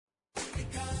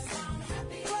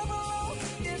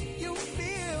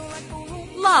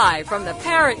Live from the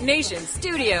Parent Nation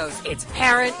studios, it's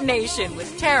Parent Nation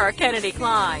with Tara Kennedy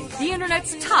Klein, the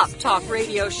Internet's top talk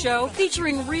radio show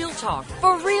featuring real talk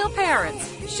for real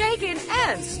parents, shaken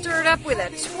and stirred up with a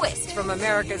twist from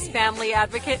America's family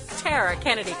advocate, Tara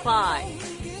Kennedy Klein.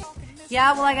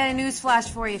 Yeah, well, I got a news flash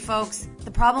for you, folks.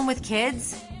 The problem with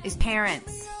kids is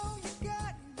parents.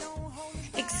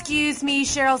 Excuse me,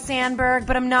 Sheryl Sandberg,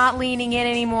 but I'm not leaning in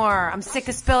anymore. I'm sick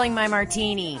of spilling my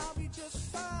martini.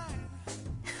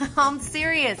 I'm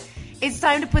serious. It's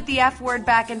time to put the F word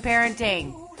back in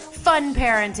parenting. Fun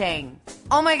parenting.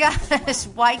 Oh my gosh,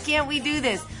 why can't we do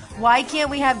this? Why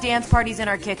can't we have dance parties in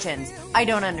our kitchens? I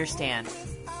don't understand.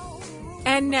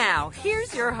 And now,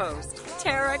 here's your host,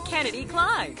 Tara Kennedy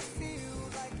Klein.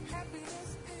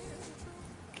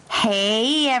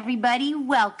 Hey everybody,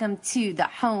 welcome to the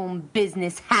home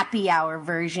business happy hour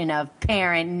version of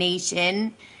Parent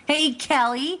Nation. Hey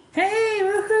Kelly. Hey,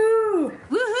 woohoo!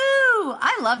 Woohoo!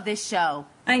 I love this show.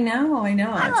 I know.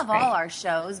 I love all our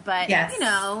shows, but yes. You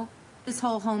know, this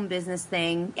whole home business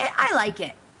thing, I like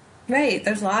it. Right,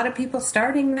 there's a lot of people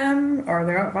starting them, or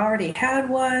they've already had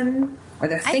one, or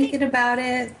they're thinking about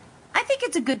it. I think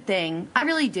it's a good thing. I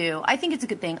really do. I think it's a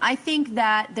good thing. I think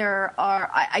that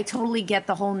I totally get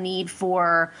the whole need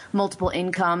for multiple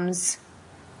incomes,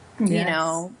 you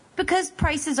know, because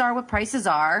prices are what prices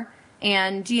are.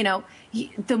 And, you know,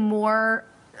 the more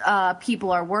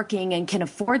people are working and can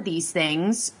afford these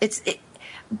things,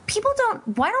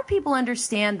 why don't people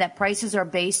understand that prices are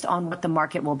based on what the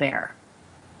market will bear?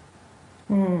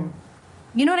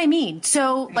 You know what I mean?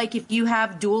 So, like, if you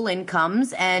have dual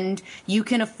incomes and you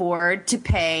can afford to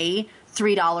pay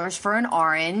 $3 for an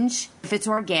orange, if it's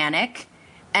organic,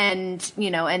 and,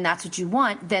 you know, and that's what you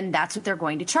want, then that's what they're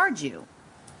going to charge you,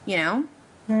 you know?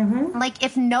 Mm-hmm. Like,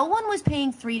 if no one was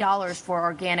paying $3 for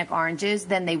organic oranges,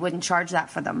 then they wouldn't charge that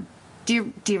for them.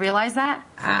 Do you realize that?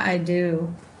 I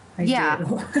do. I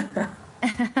do.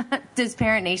 Does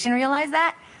Parent Nation realize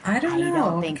that? I don't know. I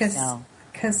don't think so.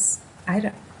 Because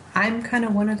I'm kind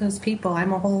of one of those people.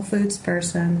 I'm a Whole Foods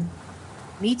person.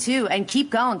 Me too. And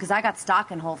keep going, because I got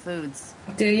stock in Whole Foods.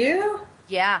 Do you?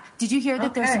 Yeah. Did you hear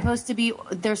that they're supposed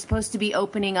to be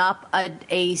opening up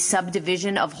a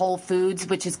subdivision of Whole Foods,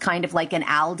 which is kind of like an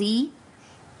Aldi?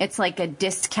 It's like a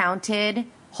discounted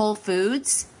Whole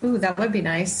Foods. Ooh, that would be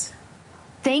nice.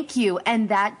 Thank you. And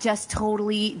that just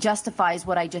totally justifies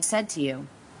what I just said to you.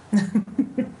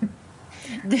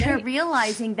 They're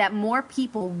realizing that more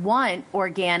people want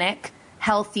organic,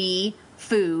 healthy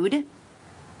food,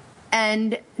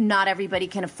 and not everybody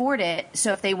can afford it.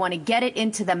 So if they want to get it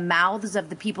into the mouths of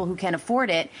the people who can afford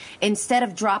it, instead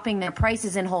of dropping their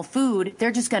prices in Whole Food,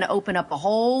 they're just going to open up a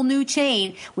whole new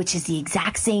chain, which is the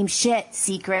exact same shit.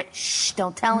 Secret. Shh,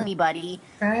 don't tell anybody.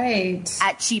 Right.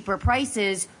 At cheaper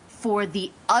prices for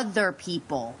the other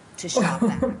people to shop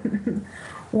at.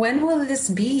 When will this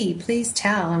be? Please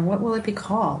tell. And what will it be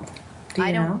called?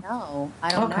 I don't know.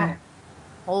 I don't know.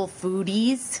 Whole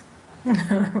Foodies.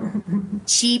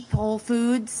 Cheap Whole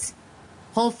Foods.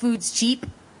 Whole Foods cheap.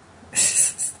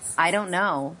 I don't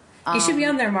know. You should be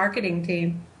on their marketing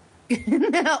team.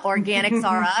 Organics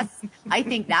are us. I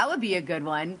think that would be a good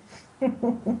one.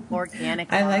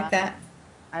 Organics. I like that.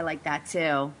 I like that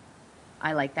too.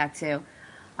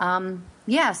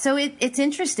 Yeah, so it's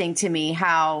interesting to me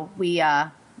how we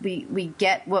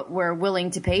get what we're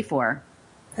willing to pay for.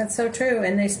 That's so true.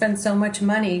 And they spend so much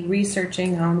money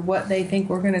researching on what they think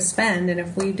we're going to spend. And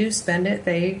if we do spend it,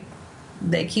 they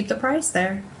keep the price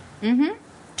there. Mm-hmm.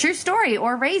 True story.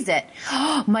 Or raise it.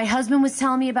 My husband was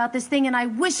telling me about this thing, and I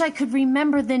wish I could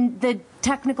remember the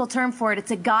technical term for it.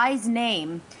 It's a guy's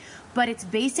name. But it's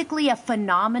basically a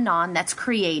phenomenon that's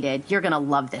created. You're going to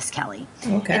love this, Kelly.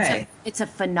 Okay. It's a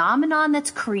phenomenon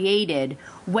that's created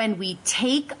when we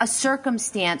take a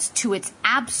circumstance to its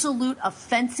absolute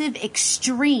offensive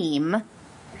extreme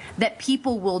that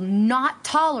people will not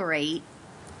tolerate,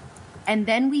 and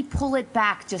then we pull it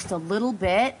back just a little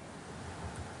bit,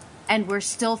 and we're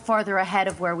still farther ahead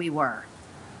of where we were.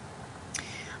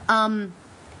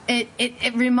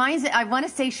 It reminds me, I want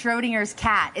to say Schrodinger's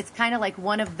cat. It's kind of like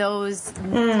one of those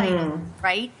titles,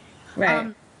 right?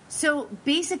 Right. So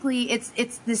basically,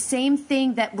 it's the same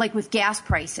thing that like with gas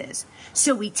prices.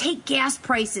 So we take gas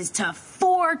prices to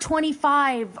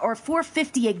 $4.25 or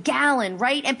 $4.50 a gallon,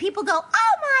 right? And people go,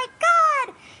 "Oh my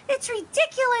God, it's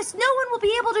ridiculous! No one will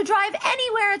be able to drive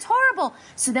anywhere. It's horrible."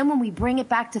 So then when we bring it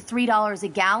back to $3 a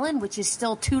gallon, which is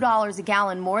still $2 a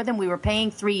gallon more than we were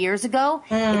paying 3 years ago,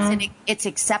 it's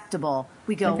acceptable.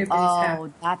 We go,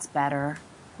 "Oh, that's better."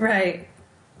 Right.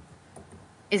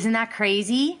 Isn't that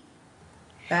crazy?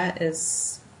 That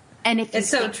is And if it's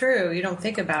so true, you don't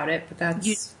think about it, but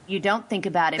that's you don't think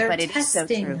about it, but it is so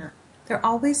true. They're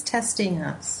always testing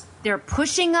us. They're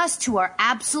pushing us to our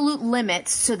absolute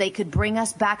limits so they could bring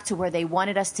us back to where they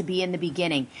wanted us to be in the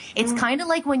beginning. It's kind of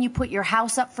like when you put your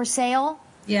house up for sale.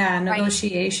 Yeah,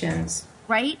 negotiations.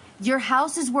 Right? Your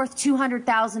house is worth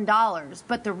 $200,000,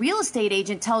 but the real estate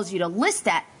agent tells you to list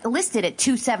it at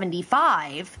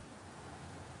 $275,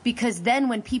 because then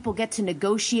when people get to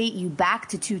negotiate you back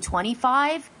to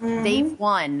 $225, they've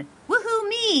won. Woohoo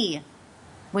me!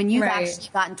 When you've actually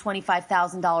gotten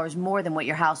 $25,000 more than what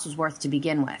your house was worth to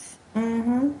begin with.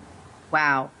 Mm-hmm.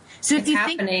 Wow. So it's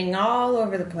happening all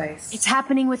over the place. It's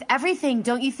happening with everything,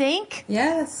 don't you think?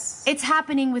 Yes. It's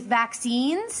happening with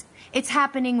vaccines. It's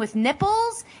happening with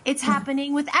nipples. It's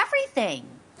happening with everything.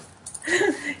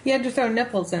 You had to throw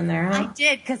nipples in there, huh? I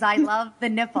did, because I love the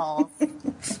nipples.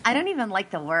 I don't even like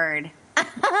the word.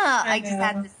 I just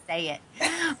had to say it.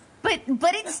 But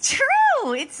it's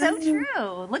true. It's so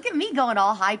true. Look at me going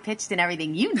all high-pitched and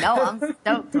everything. You know I'm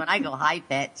stoked when I go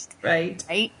high-pitched. Right.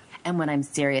 Right? And when I'm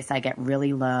serious, I get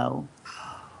really low.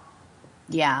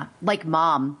 Yeah, like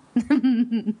mom.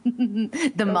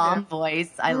 The mom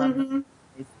voice. I love it.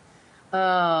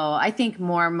 Oh, I think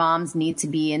more moms need to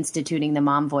be instituting the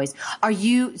mom voice.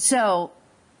 So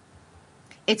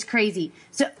it's crazy.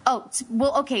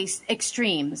 Okay,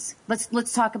 extremes.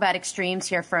 Let's talk about extremes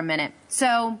here for a minute.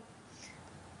 So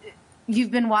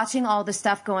you've been watching all the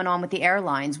stuff going on with the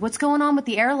airlines. What's going on with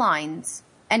the airlines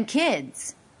and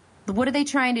kids? What are they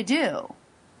trying to do?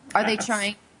 Are they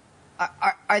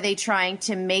trying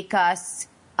to make us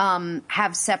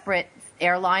have separate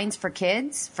airlines for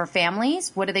kids, for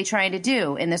families? What are they trying to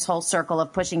do in this whole circle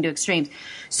of pushing to extremes?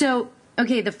 So,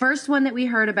 okay, the first one that we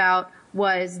heard about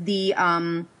was the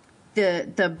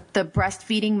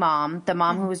breastfeeding mom, the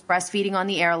mom who was breastfeeding on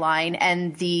the airline,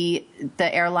 and the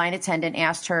airline attendant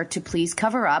asked her to please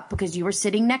cover up because you were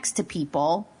sitting next to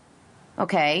people.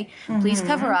 Okay, please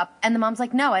cover up. And the mom's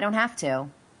like, no, I don't have to.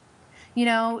 You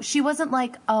know, she wasn't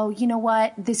like, oh, you know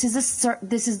what? This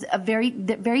is a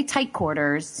very tight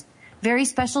quarters, very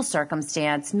special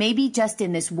circumstance. Maybe just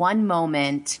in this one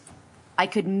moment, I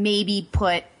could maybe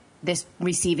put this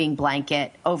receiving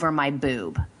blanket over my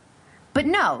boob. But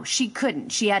no, she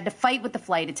couldn't. She had to fight with the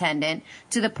flight attendant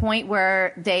to the point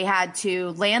where they had to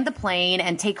land the plane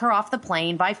and take her off the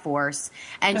plane by force.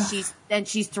 And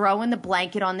she's throwing the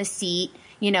blanket on the seat.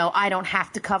 You know, I don't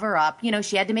have to cover up. You know,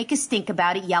 she had to make a stink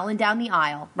about it, yelling down the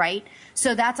aisle, right?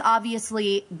 So that's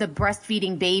obviously the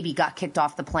breastfeeding baby got kicked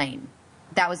off the plane.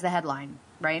 That was the headline,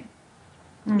 right?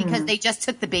 Because they just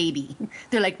took the baby.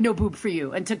 They're like, no boob for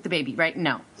you, and took the baby, right?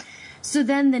 No. So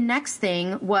then the next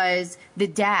thing was the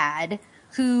dad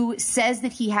who says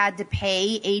that he had to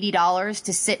pay $80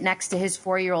 to sit next to his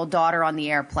 4-year-old daughter on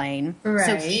the airplane. Right.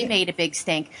 So he made a big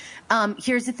stink.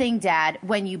 Here's the thing, Dad.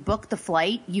 When you book the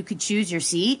flight, you could choose your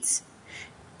seats.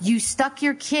 You stuck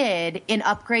your kid in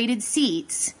upgraded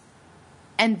seats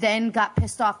and then got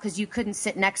pissed off because you couldn't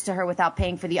sit next to her without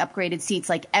paying for the upgraded seats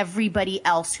like everybody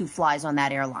else who flies on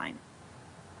that airline.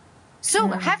 So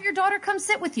have your daughter come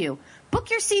sit with you.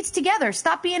 Book your seats together.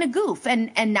 Stop being a goof.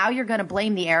 And now you're going to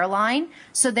blame the airline.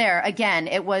 So there, again,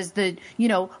 it was the,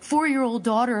 4-year-old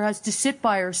daughter has to sit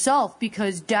by herself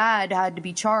because dad had to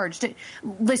be charged.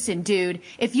 Listen, dude,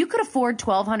 if you could afford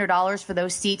 $1,200 for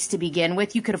those seats to begin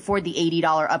with, you could afford the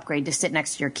 $80 upgrade to sit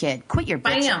next to your kid. Quit your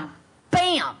bitch. Bam.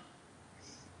 Bam.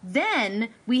 Then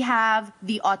we have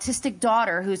the autistic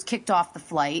daughter who's kicked off the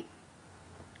flight,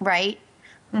 right?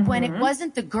 When it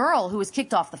wasn't the girl who was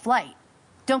kicked off the flight.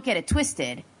 Don't get it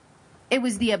twisted. It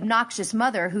was the obnoxious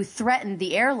mother who threatened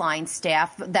the airline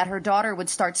staff that her daughter would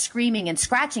start screaming and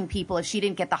scratching people if she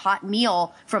didn't get the hot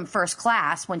meal from first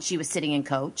class when she was sitting in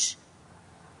coach.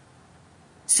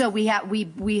 So we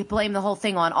blame the whole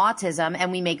thing on autism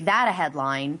and we make that a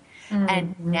headline.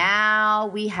 And now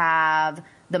we have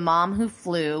the mom who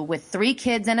flew with 3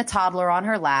 kids and a toddler on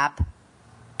her lap.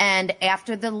 And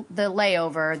after the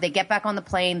layover, they get back on the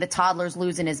plane, the toddler's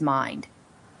losing his mind.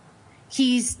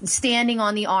 He's standing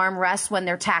on the armrest when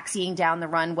they're taxiing down the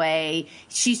runway.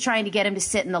 She's trying to get him to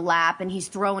sit in the lap, and he's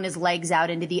throwing his legs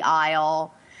out into the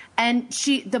aisle. And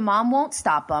the mom won't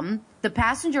stop him. The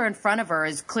passenger in front of her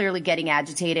is clearly getting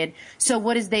agitated. So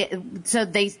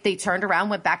they turned around,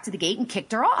 went back to the gate, and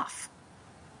kicked her off.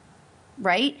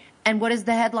 Right? And what does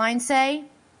the headline say?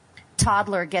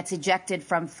 Toddler gets ejected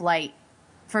from flight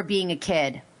for being a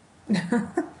kid.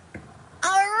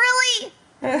 Oh,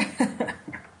 really?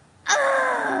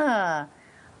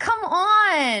 Come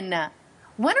on.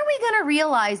 When are we going to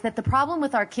realize that the problem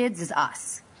with our kids is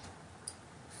us?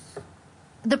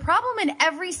 The problem in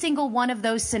every single one of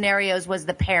those scenarios was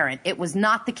the parent. It was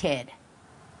not the kid.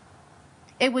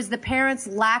 It was the parent's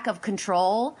lack of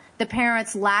control, the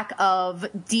parent's lack of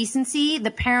decency, the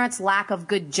parent's lack of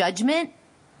good judgment,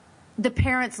 the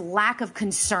parent's lack of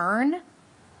concern.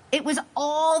 It was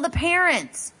all the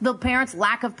parents'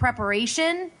 lack of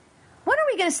preparation. When are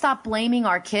we going to stop blaming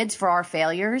our kids for our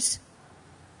failures?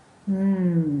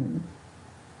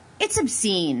 It's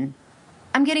obscene.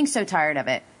 I'm getting so tired of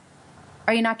it.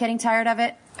 Are you not getting tired of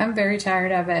it? I'm very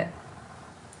tired of it.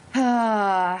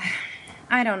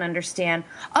 I don't understand.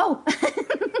 Oh,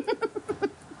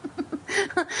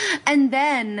 and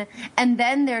then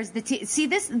there's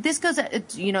this goes.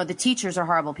 The teachers are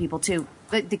horrible people too.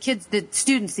 The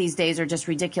students these days are just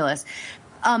ridiculous.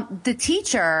 The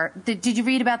teacher. Did you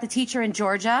read about the teacher in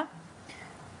Georgia?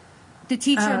 The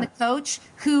teacher and the coach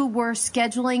who were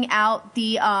scheduling out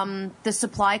the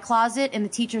supply closet in the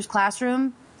teacher's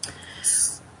classroom.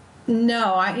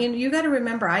 No, you got to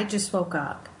remember, I just woke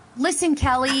up. Listen,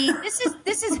 Kelly,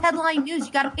 this is headline news.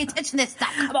 You got to pay attention to this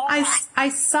stuff. Come on. I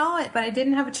saw it, but I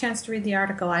didn't have a chance to read the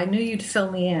article. I knew you'd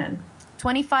fill me in.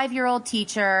 25-year-old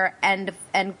teacher and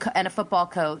a football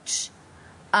coach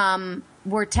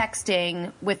were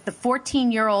texting with the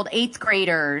 14-year-old 8th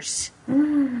graders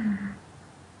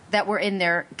that were in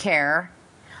their care,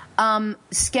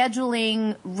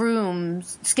 scheduling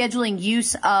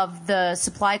use of the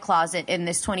supply closet in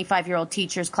this 25-year-old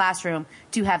teacher's classroom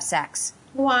to have sex.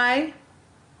 Why?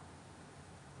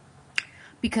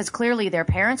 Because clearly their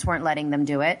parents weren't letting them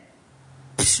do it.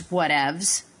 Psh,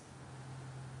 whatevs.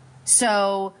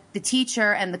 So the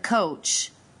teacher and the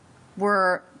coach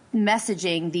were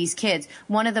messaging these kids.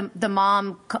 One of the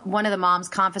moms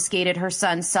confiscated her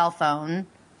son's cell phone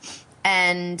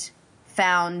and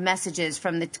found messages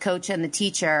from the coach and the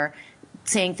teacher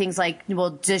saying things like, well,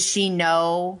 does she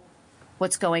know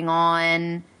what's going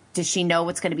on? Does she know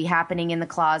what's going to be happening in the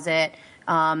closet?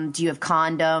 Do you have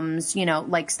condoms?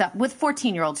 Like stuff with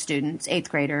 14-year-old students, 8th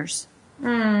graders.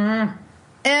 Ew.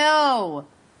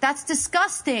 That's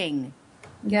disgusting.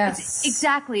 Yes.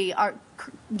 Exactly.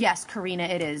 Yes, Karina,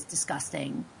 it is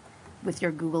disgusting with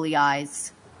your googly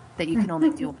eyes that you can only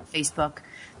do on Facebook.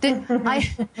 I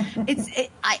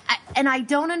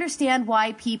don't understand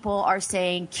why people are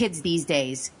saying kids these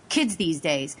days.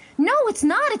 No, it's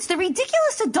not. It's the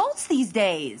ridiculous adults these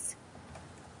days.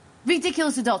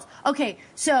 Ridiculous adults. Okay,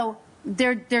 so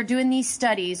they're doing these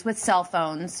studies with cell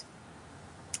phones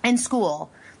in school.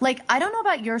 Like, I don't know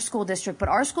about your school district, but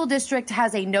our school district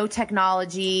has a no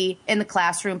technology in the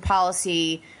classroom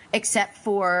policy except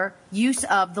for use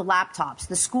of the laptops,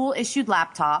 the school issued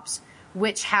laptops,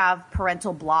 which have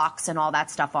parental blocks and all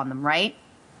that stuff on them, right?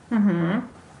 Mm-hmm.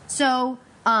 So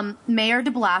Mayor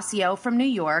de Blasio from New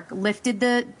York lifted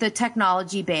the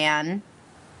technology ban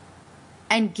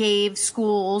and gave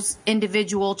schools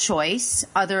individual choice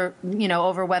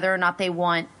over whether or not they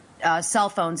want cell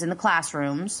phones in the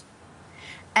classrooms.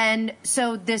 And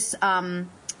so this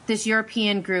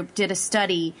European group did a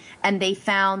study, and they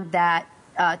found that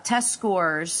test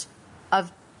scores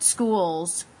of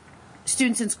students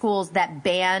in schools that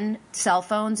ban cell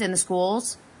phones in the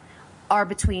schools are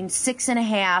between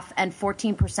 6.5% and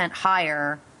 14%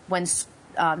 higher when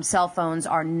cell phones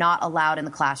are not allowed in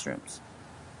the classrooms.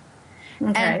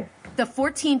 Okay. And the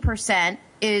 14%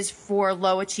 is for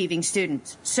low achieving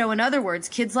students. So in other words,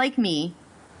 kids like me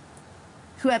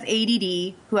who have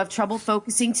ADD, who have trouble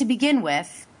focusing to begin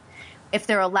with, if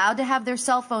they're allowed to have their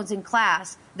cell phones in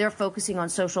class, they're focusing on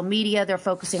social media, they're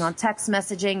focusing on text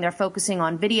messaging, they're focusing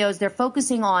on videos, they're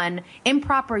focusing on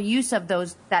improper use of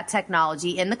that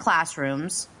technology in the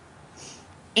classrooms.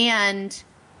 And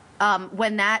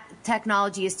when that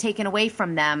technology is taken away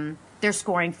from them, they're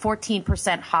scoring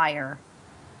 14% higher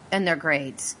in their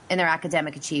grades, in their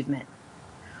academic achievement.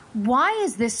 Why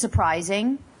is this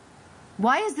surprising?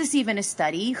 Why is this even a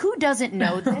study? Who doesn't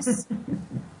know this?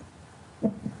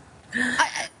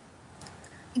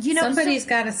 Somebody's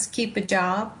got to keep a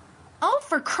job. Oh,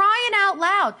 for crying out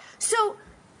loud. So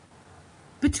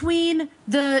between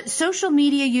the social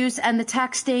media use and the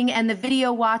texting and the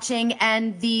video watching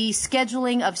and the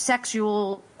scheduling of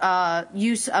sexual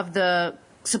use of the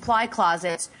supply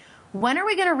closets, when are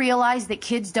we going to realize that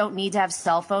kids don't need to have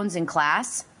cell phones in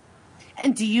class?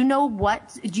 And do you know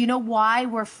why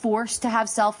we're forced to have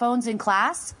cell phones in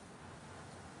class?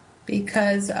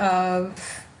 Because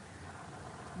of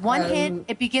one hint,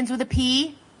 it begins with a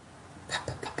P.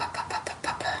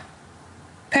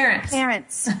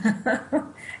 Parents.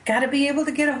 Got to be able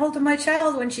to get a hold of my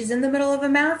child when she's in the middle of a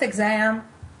math exam.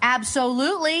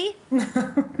 Absolutely.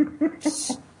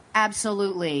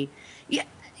 Absolutely. Yeah,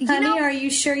 Honey, are you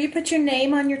sure you put your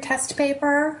name on your test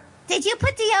paper? Did you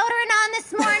put deodorant on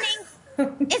this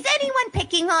morning? Is anyone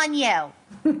picking on you?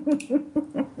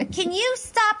 Can you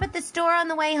stop at the store on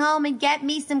the way home and get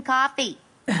me some coffee?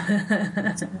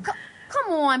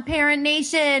 Come on, Parent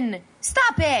Nation.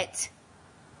 Stop it.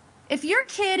 If your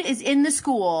kid is in the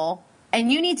school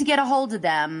and you need to get a hold of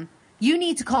them, you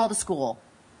need to call the school.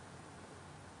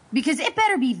 Because it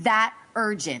better be that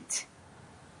urgent.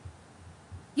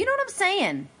 You know what I'm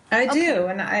saying? I do,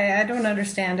 and I don't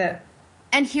understand it.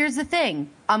 And here's the thing.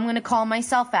 I'm going to call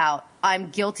myself out. I'm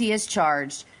guilty as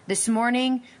charged. This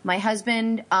morning, my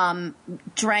husband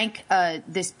drank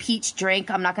this peach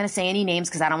drink. I'm not going to say any names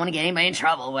because I don't want to get anybody in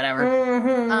trouble, whatever.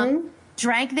 Mm-hmm.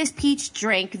 Drank this peach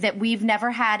drink that we've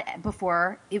never had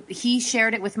before. He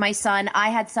shared it with my son. I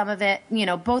had some of it. You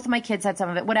know, both of my kids had some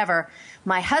of it, whatever.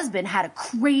 My husband had a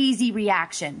crazy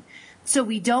reaction. So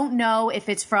we don't know if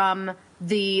it's from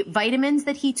the vitamins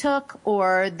that he took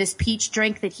or this peach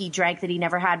drink that he drank that he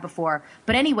never had before.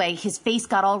 But anyway, his face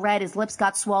got all red. His lips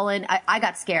got swollen. I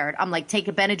got scared. I'm like, take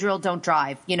a Benadryl, don't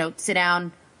drive. You know, sit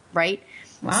down, right?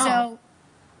 Wow.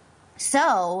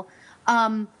 So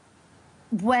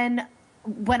when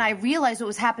I realized what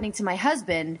was happening to my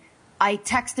husband, I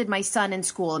texted my son in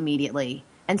school immediately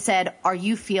and said, are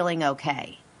you feeling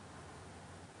okay?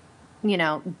 You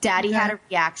know, Daddy had a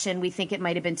reaction. We think it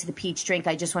might have been to the peach drink.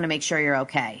 I just want to make sure you're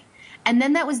okay. And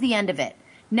then that was the end of it.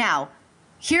 Now,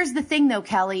 here's the thing, though,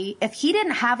 Kelly. If he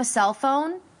didn't have a cell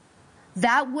phone,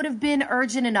 that would have been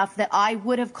urgent enough that I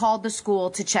would have called the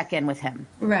school to check in with him.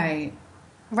 Right.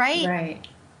 Right? Right.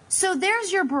 So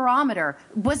there's your barometer.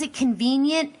 Was it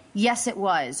convenient? Yes, it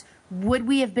was. Would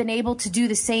we have been able to do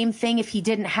the same thing if he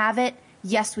didn't have it?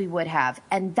 Yes, we would have.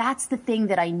 And that's the thing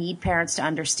that I need parents to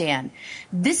understand.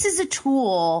 This is a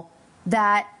tool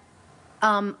that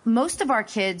most of our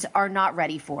kids are not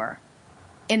ready for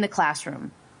in the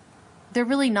classroom. They're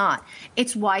really not.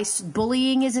 It's why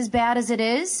bullying is as bad as it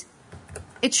is.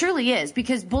 It truly is,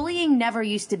 because bullying never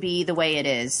used to be the way it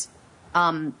is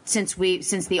since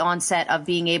the onset of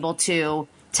being able to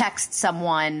text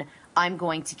someone, I'm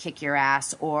going to kick your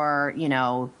ass, or, you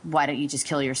know, why don't you just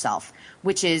kill yourself,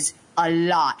 which is a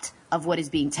lot of what is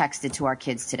being texted to our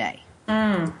kids today.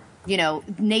 You know,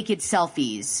 naked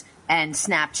selfies and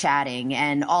Snapchatting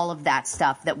and all of that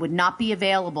stuff that would not be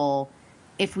available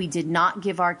if we did not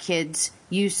give our kids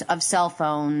use of cell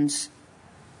phones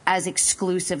as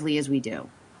exclusively as we do.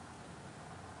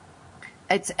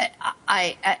 I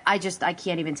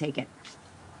can't even take it.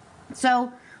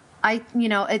 So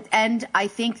and I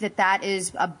think that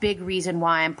is a big reason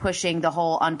why I'm pushing the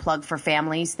whole Unplug for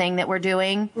Families thing that we're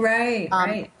doing. Right,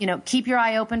 right. You know, keep your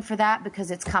eye open for that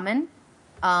because it's coming.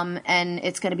 And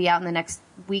it's going to be out in the next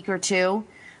week or two.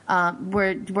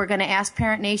 We're going to ask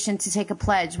Parent Nation to take a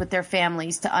pledge with their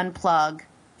families to unplug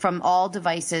from all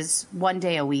devices 1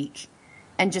 day a week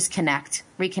and just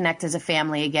reconnect as a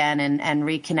family again and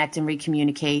reconnect and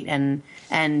recommunicate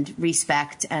and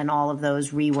respect and all of those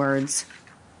rewords.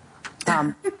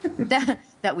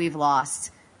 That we've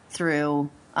lost through,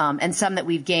 and some that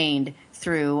we've gained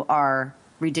through our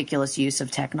ridiculous use of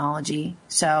technology.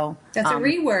 So that's a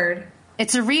reword.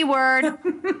 It's a reword.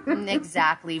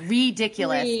 Exactly.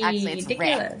 Ridiculous. Actually,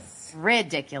 it's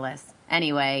ridiculous.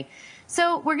 Anyway,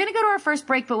 so we're going to go to our first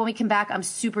break, but when we come back, I'm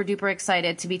super duper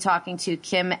excited to be talking to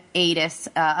Kim Ades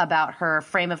about her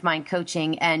frame of mind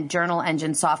coaching and journal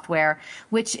engine software,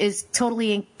 which is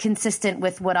totally inconsistent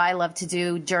with what I love to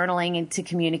do, journaling and to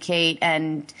communicate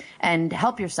and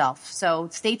help yourself. So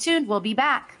stay tuned. We'll be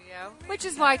back. Which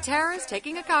is why Tara's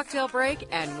taking a cocktail break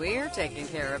and we're taking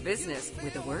care of business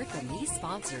with a word from these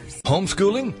sponsors.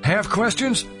 Homeschooling? Have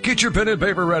questions? Get your pen and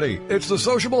paper ready. It's the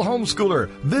sociable homeschooler,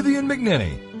 Vivian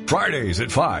McNinney. Fridays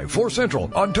at 5, 4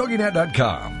 Central on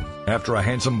TogiNet.com. After a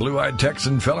handsome blue-eyed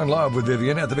Texan fell in love with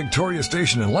Vivian at the Victoria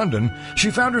Station in London, she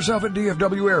found herself at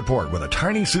DFW Airport with a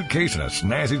tiny suitcase and a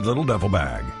snazzy little duffel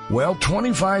bag. Well,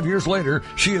 25 years later,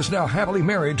 she is now happily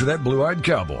married to that blue-eyed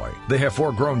cowboy. They have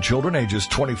 4 grown children ages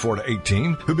 24 to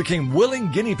 18 who became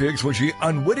willing guinea pigs when she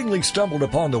unwittingly stumbled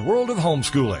upon the world of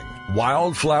homeschooling.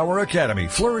 Wildflower Academy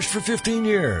flourished for 15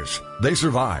 years. They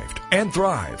survived and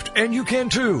thrived, and you can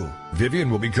too. Vivian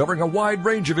will be covering a wide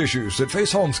range of issues that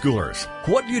face homeschoolers.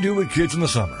 What do you do with kids in the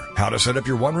summer? How to set up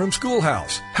your one-room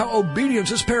schoolhouse? How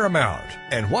obedience is paramount?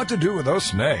 And what to do with those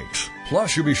snakes?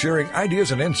 Plus, you'll be sharing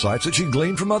ideas and insights that she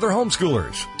gleaned from other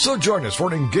homeschoolers. So join us for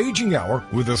an engaging hour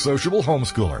with the sociable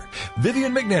homeschooler,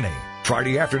 Vivian McNinney.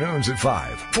 Friday afternoons at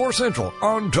 5, 4 Central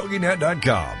on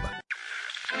TogiNet.com.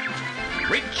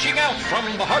 Reaching out from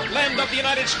the heartland of the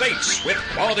United States with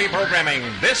quality programming,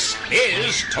 this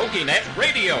is TogiNet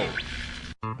Radio.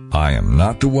 I am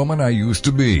not the woman I used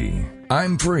to be.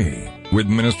 I'm free with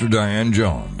Minister Diane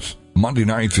Jones. Monday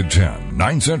nights at 10,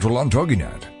 9 Central on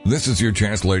TogiNet. This is your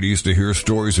chance, ladies, to hear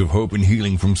stories of hope and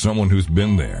healing from someone who's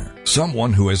been there.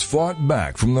 Someone who has fought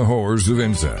back from the horrors of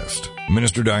incest.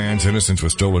 Minister Diane's innocence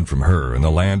was stolen from her in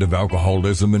the land of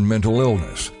alcoholism and mental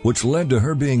illness, which led to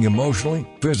her being emotionally,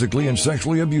 physically, and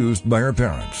sexually abused by her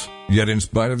parents. Yet in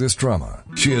spite of this trauma,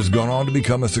 she has gone on to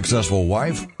become a successful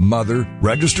wife, mother,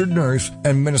 registered nurse,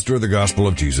 and minister of the gospel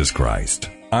of Jesus Christ.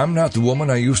 I'm not the woman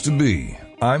I used to be.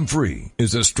 I'm Free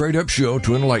is a straight-up show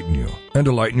to enlighten you and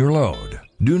to lighten your load.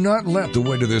 Do not let the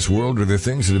weight of this world or the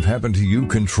things that have happened to you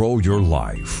control your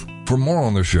life. For more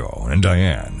on the show and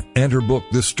Diane and her book,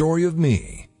 The Story of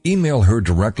Me, email her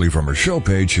directly from her show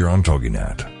page here on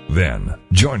TogiNet. Then,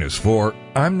 join us for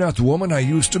I'm Not the Woman I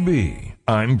Used to Be.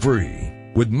 I'm Free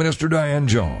with Minister Diane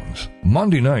Jones.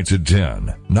 Monday nights at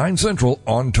 10, 9 Central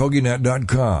on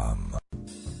TogiNet.com.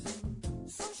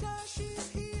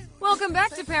 Welcome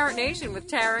back to Parent Nation with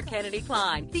Tara Kennedy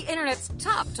Klein, the Internet's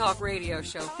top talk radio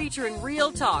show featuring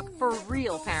real talk for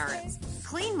real parents.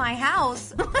 Clean my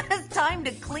house? It's time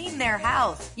to clean their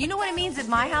house. You know what it means if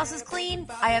my house is clean?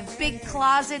 I have big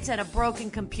closets and a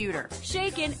broken computer.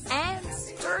 Shaken and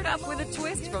stirred up with a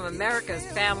twist from America's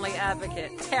family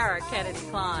advocate, Tara Kennedy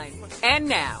Klein. And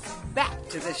now, back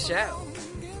to the show.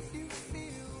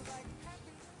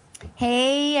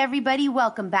 Hey everybody,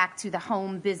 welcome back to the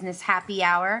Home Business Happy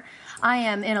Hour. I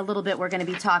am, in a little bit, we're going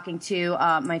to be talking to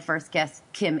my first guest,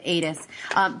 Kim Ades.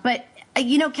 But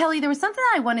you know, Kelly, there was something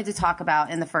I wanted to talk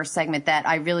about in the first segment that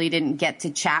I really didn't get to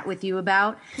chat with you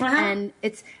about. And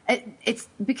it's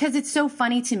because it's so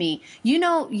funny to me. You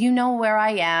know where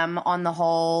I am on the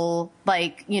whole,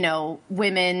 like, you know,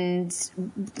 women's,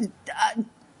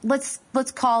 let's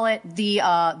call it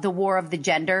the war of the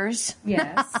genders.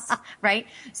 Yes. Right?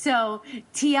 So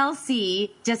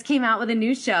TLC just came out with a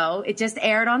new show. It just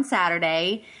aired on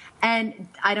Saturday. And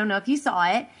I don't know if you saw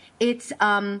it. It's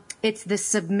the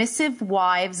Submissive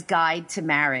Wives Guide to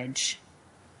Marriage.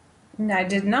 I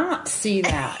did not see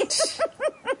that.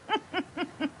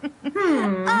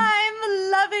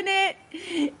 I'm loving it.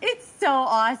 It's so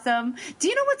awesome. Do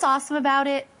you know what's awesome about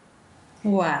it?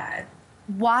 What?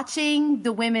 Watching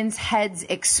the women's heads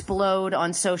explode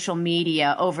on social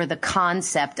media over the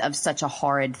concept of such a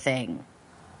horrid thing.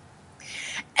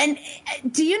 And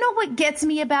do you know what gets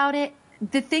me about it?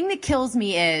 The thing that kills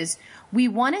me is we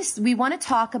want to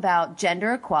talk about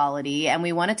gender equality, and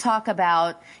we want to talk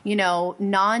about, you know,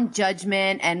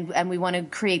 non-judgment, and we want to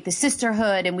create the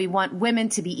sisterhood, and we want women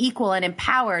to be equal and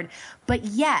empowered. But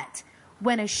yet,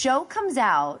 when a show comes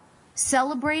out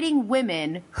celebrating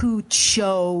women who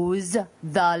chose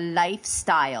the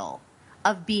lifestyle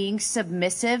of being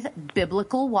submissive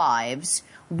biblical wives,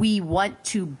 we want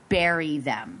to bury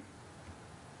them.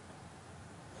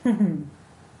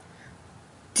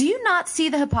 Do you not see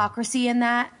the hypocrisy in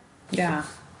that? Yeah.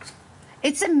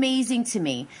 It's amazing to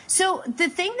me. So the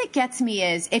thing that gets me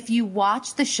is if you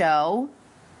watch the show,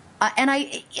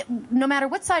 no matter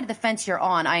what side of the fence you're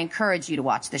on, I encourage you to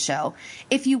watch the show.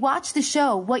 If you watch the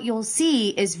show, what you'll see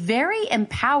is very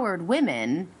empowered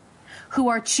women who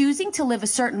are choosing to live a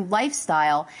certain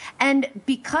lifestyle. And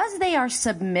because they are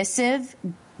submissive,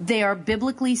 they are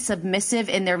biblically submissive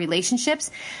in their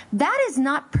relationships, that is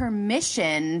not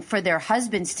permission for their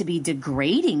husbands to be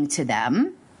degrading to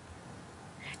them.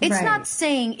 It's Right. not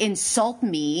saying insult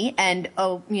me and,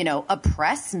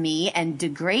 oppress me and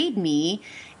degrade me.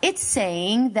 It's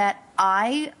saying that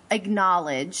I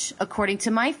acknowledge, according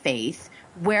to my faith,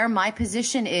 where my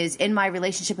position is in my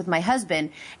relationship with my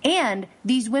husband. And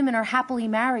these women are happily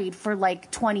married for like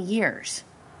 20 years.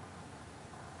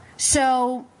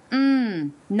 So,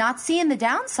 not seeing the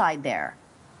downside there.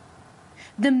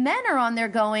 The men are on there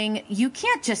going, you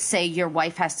can't just say your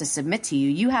wife has to submit to you.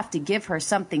 You have to give her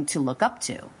something to look up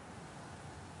to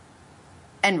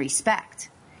and respect.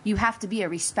 You have to be a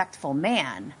respectful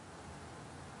man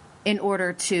in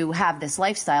order to have this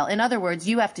lifestyle. In other words,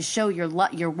 you have to show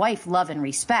your wife love and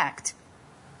respect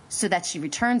so that she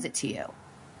returns it to you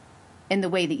in the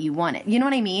way that you want it. You know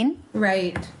what I mean?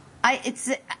 Right.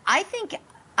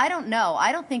 I don't know.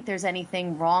 I don't think there's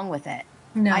anything wrong with it.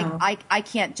 No. I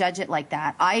can't judge it like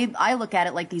that. I look at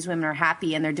it like these women are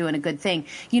happy and they're doing a good thing.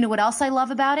 You know what else I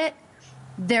love about it?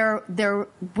 They're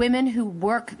women who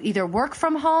either work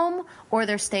from home or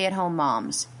they're stay-at-home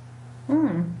moms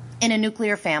in a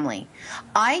nuclear family.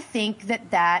 I think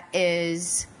that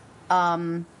is,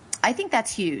 I think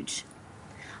that's huge.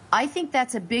 I think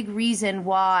that's a big reason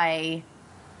why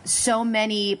so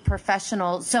many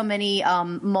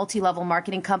multi-level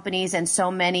marketing companies and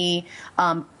so many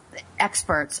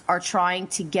experts are trying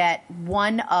to get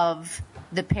one of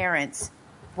the parents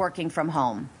working from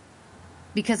home,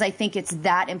 because I think it's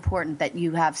that important that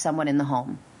you have someone in the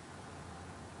home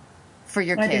for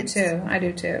your kids. I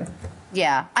do too.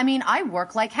 Yeah. I mean, I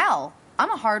work like hell. I'm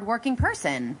a hardworking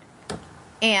person,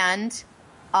 and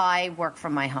I work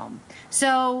from my home.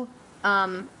 So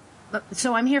I'm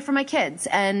here for my kids.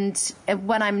 And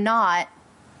when I'm not,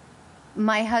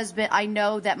 I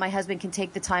know that my husband can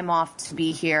take the time off to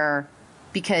be here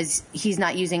because he's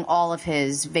not using all of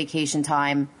his vacation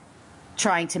time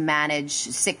trying to manage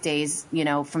sick days,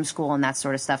 from school and that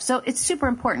sort of stuff. So it's super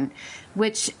important,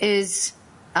 which is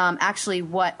actually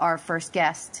what our first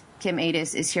guest, Kim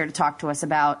Ades, is here to talk to us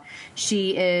about.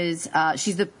 She's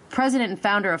the president and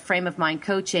founder of Frame of Mind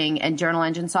Coaching and Journal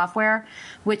Engine software,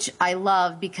 which I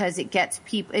love because it gets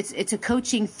people. It's a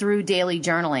coaching through daily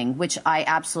journaling, which I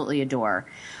absolutely adore.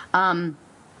 And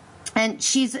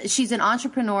she's an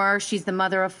entrepreneur. She's the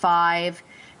mother of 5,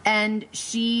 and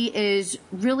she is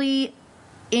really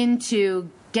into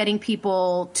getting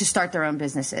people to start their own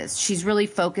businesses. She's really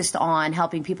focused on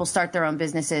helping people start their own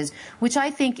businesses, which I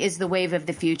think is the wave of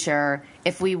the future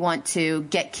if we want to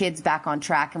get kids back on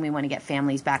track and we want to get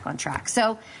families back on track.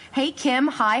 So, hey, Kim,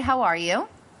 hi, how are you?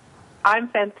 I'm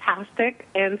fantastic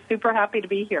and super happy to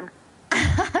be here.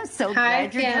 I'm so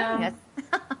glad you're joining us.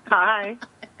 Hi.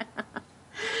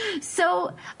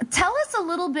 So tell us a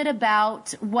little bit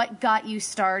about what got you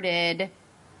started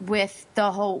with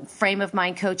the whole Frame of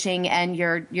Mind coaching and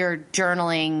your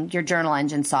journaling, your journal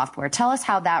engine software. Tell us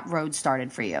how that road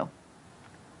started for you.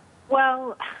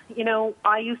 Well,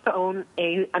 I used to own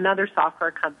another software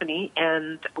company,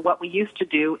 and what we used to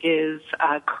do is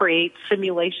create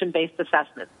simulation-based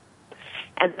assessments.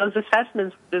 And those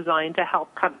assessments were designed to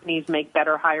help companies make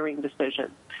better hiring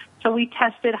decisions. So we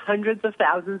tested hundreds of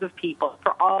thousands of people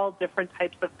for all different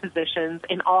types of positions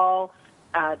in all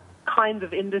kinds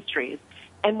of industries.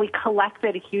 And we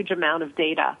collected a huge amount of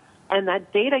data. And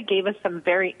that data gave us some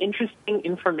very interesting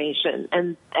information.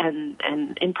 And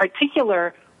in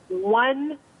particular,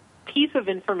 one piece of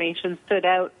information stood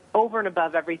out over and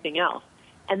above everything else.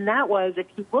 And that was, if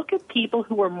you look at people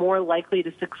who were more likely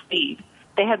to succeed,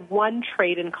 they had one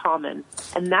trait in common,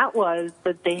 and that was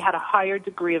that they had a higher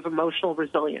degree of emotional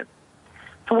resilience.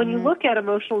 So when you look at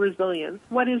emotional resilience,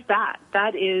 what is that?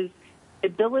 That is the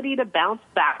ability to bounce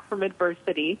back from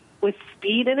adversity with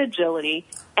speed and agility,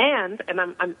 and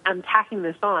I'm tacking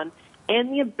this on,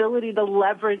 and the ability to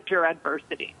leverage your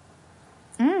adversity.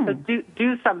 So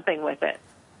do something with it.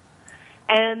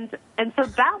 And so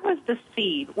that was the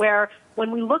seed where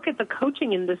when we look at the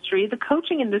coaching industry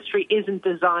isn't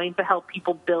designed to help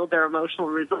people build their emotional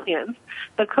resilience.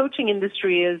 The coaching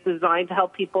industry is designed to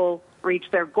help people reach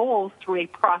their goals through a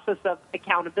process of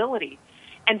accountability.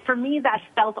 And for me, that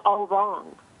felt all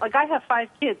wrong. Like, I have 5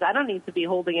 kids. I don't need to be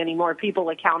holding any more people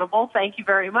accountable. Thank you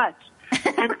very much.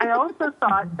 And I also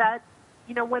thought that,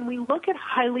 when we look at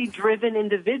highly driven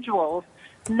individuals,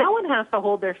 no one has to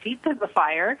hold their feet to the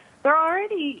fire. They're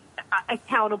already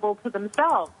accountable to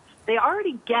themselves. They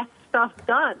already get stuff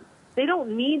done. They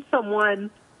don't need someone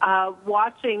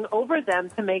watching over them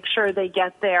to make sure they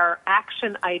get their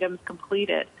action items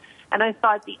completed. And I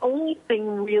thought the only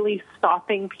thing really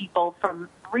stopping people from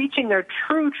reaching their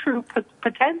true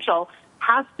potential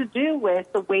has to do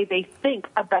with the way they think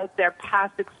about their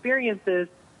past experiences,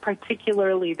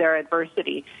 particularly their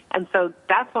adversity. And so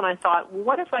that's when I thought,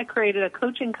 what if I created a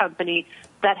coaching company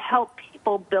that helped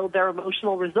people build their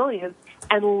emotional resilience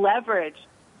and leverage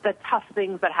the tough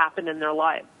things that happen in their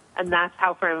lives? And that's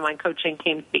how Frame of Mind Coaching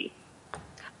came to be.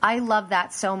 I love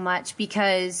that so much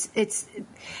because it's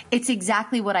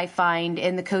exactly what I find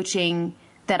in the coaching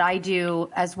that I do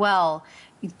as well.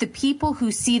 The people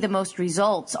who see the most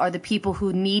results are the people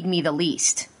who need me the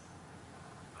least.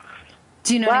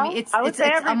 Do you know what I mean?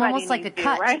 I'm almost like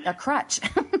a crutch.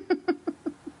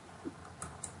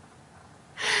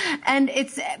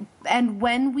 And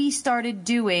when we started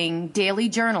doing daily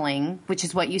journaling, which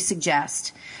is what you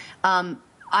suggest,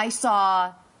 I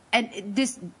saw,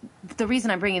 the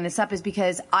reason I'm bringing this up is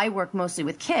because I work mostly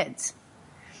with kids,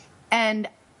 and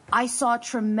I saw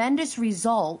tremendous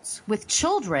results with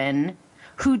children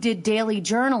who did daily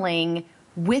journaling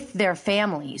with their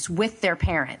families, with their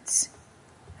parents.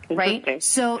 Right.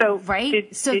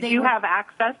 Did you have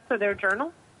access to their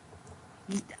journal?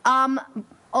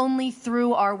 Only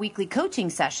through our weekly coaching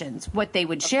sessions, what they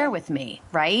would share with me.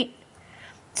 Right.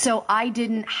 So I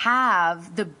didn't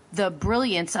have the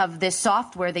brilliance of this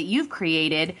software that you've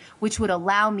created, which would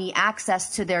allow me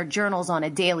access to their journals on a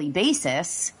daily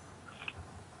basis.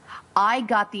 I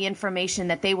got the information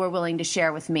that they were willing to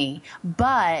share with me,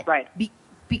 but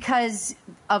because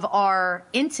of our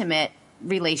intimate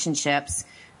relationships,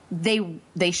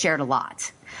 they shared a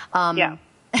lot. Yeah.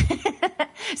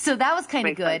 So that was kind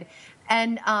of good.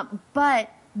 And, but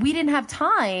we didn't have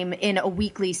time in a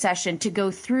weekly session to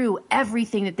go through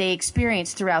everything that they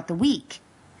experienced throughout the week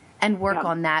and work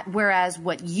on that. Whereas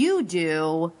what you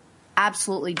do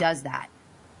absolutely does that.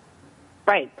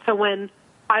 Right. So when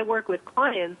I work with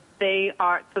clients,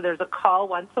 so there's a call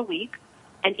once a week,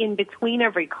 and in between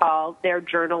every call, they're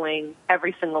journaling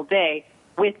every single day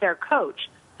with their coach.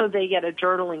 So they get a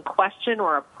journaling question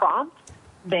or a prompt.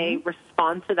 They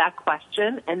respond to that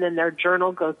question, and then their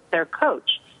journal goes to their coach.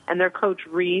 And their coach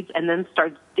reads and then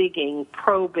starts digging,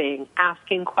 probing,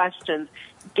 asking questions,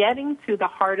 getting to the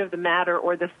heart of the matter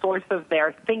or the source of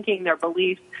their thinking, their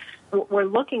beliefs. We're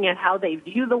looking at how they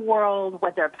view the world,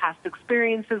 what their past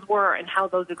experiences were, and how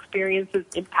those experiences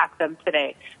impact them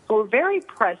today. So we're very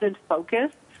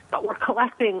present-focused, but we're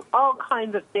collecting all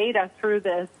kinds of data through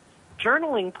this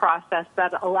journaling process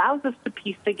that allows us to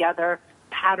piece together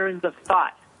patterns of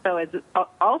thought. So it's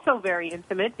also very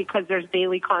intimate because there's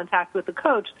daily contact with the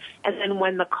coach. And then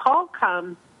when the call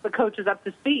comes, the coach is up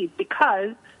to speed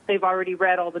because they've already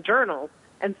read all the journals.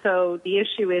 And so the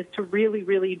issue is to really,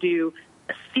 really do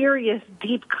a serious,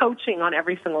 deep coaching on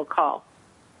every single call.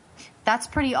 That's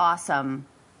pretty awesome.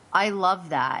 I love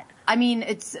that. I mean,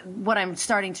 it's what I'm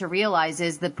starting to realize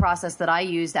is the process that I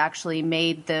used actually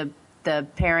made the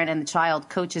parent and the child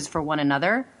coaches for one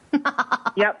another.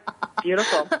 Yep.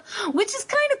 Beautiful. Which is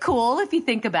kind of cool if you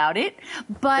think about it.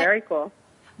 But very cool.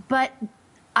 But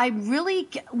I really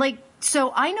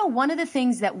so I know one of the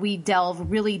things that we delve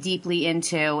really deeply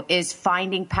into is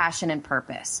finding passion and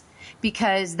purpose,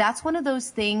 because that's one of those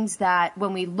things that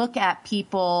when we look at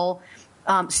people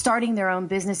starting their own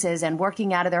businesses and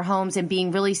working out of their homes and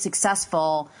being really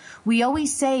successful, we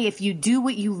always say if you do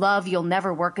what you love, you'll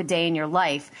never work a day in your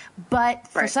life. But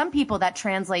for some people, that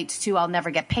translates to I'll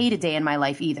never get paid a day in my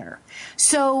life either.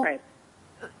 So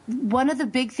one of the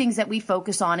big things that we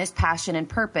focus on is passion and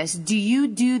purpose. Do you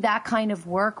do that kind of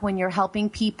work when you're helping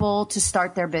people to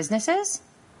start their businesses?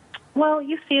 Well,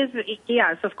 you see,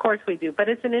 yes, of course we do. But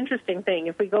it's an interesting thing.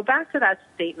 If we go back to that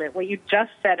statement, what you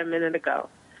just said a minute ago,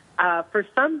 for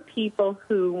some people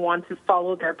who want to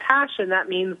follow their passion, that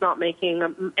means not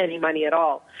making any money at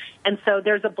all. And so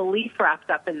there's a belief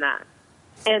wrapped up in that.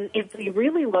 And if we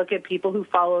really look at people who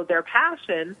follow their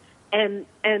passion and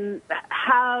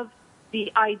have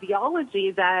the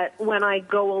ideology that when I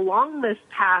go along this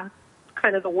path,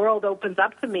 kind of the world opens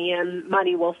up to me and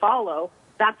money will follow,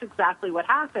 that's exactly what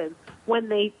happens. When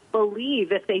they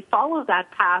believe if they follow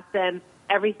that path, then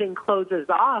everything closes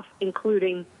off,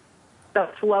 including the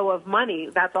flow of money.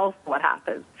 That's also what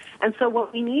happens. And so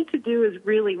what we need to do is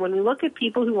really, when we look at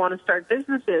people who want to start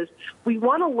businesses, we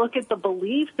want to look at the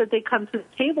beliefs that they come to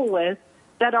the table with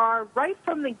that are right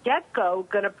from the get-go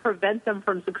going to prevent them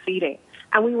from succeeding.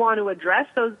 And we want to address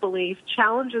those beliefs,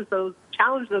 challenge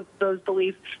those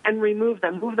beliefs, and remove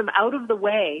them, move them out of the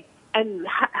way, and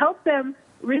help them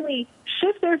really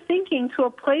shift their thinking to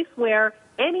a place where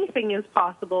anything is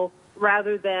possible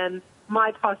rather than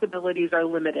my possibilities are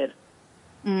limited.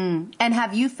 And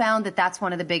have you found that that's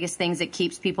one of the biggest things that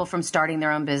keeps people from starting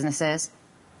their own businesses?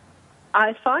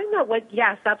 I find that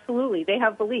yes, absolutely. They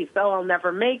have beliefs. Oh, I'll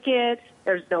never make it.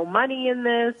 There's no money in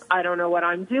this. I don't know what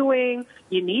I'm doing.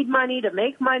 You need money to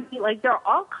make money. Like, there are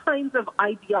all kinds of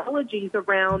ideologies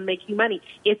around making money.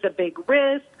 It's a big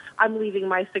risk. I'm leaving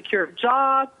my secure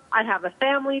job. I have a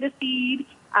family to feed.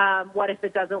 What if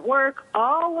it doesn't work?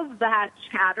 All of that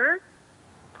chatter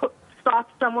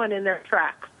stops someone in their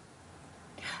tracks.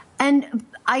 And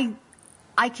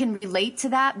I can relate to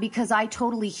that because I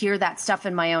totally hear that stuff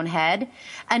in my own head.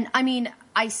 And I mean,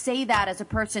 I say that as a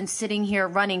person sitting here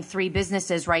running 3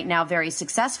 businesses right now very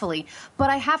successfully.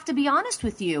 But I have to be honest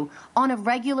with you, on a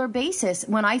regular basis,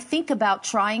 when I think about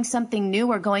trying something new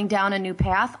or going down a new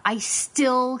path, I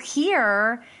still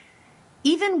hear,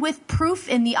 even with proof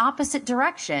in the opposite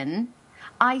direction,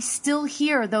 I still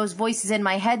hear those voices in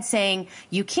my head saying,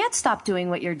 you can't stop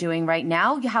doing what you're doing right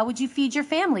now. How would you feed your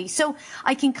family? So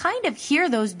I can kind of hear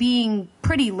those being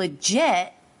pretty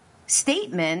legit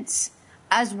statements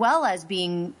as well as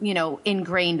being,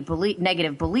 ingrained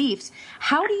negative beliefs.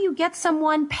 How do you get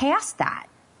someone past that?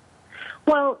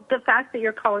 Well, the fact that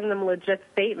you're calling them legit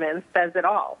statements says it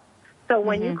all. So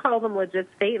when you call them legit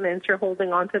statements, you're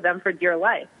holding on to them for dear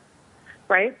life.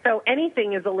 Right? So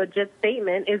anything is a legit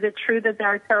statement. Is it true that there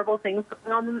are terrible things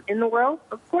going on in the world?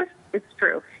 Of course it's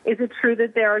true. Is it true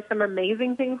that there are some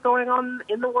amazing things going on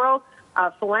in the world?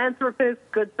 Philanthropists,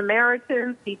 good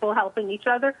Samaritans, people helping each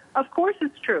other? Of course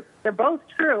it's true. They're both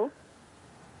true.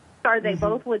 Are they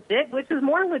both legit? Which is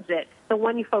more legit? The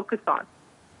one you focus on.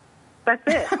 That's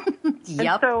it.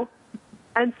 Yep.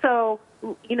 And so,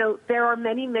 you know, there are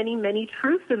many, many, many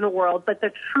truths in the world, but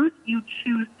the truth you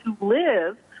choose to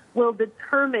live will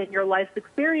determine your life's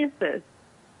experiences.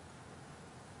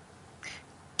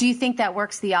 Do you think that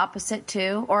works the opposite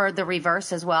too, or the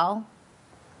reverse as well?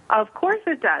 Of course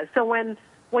it does. So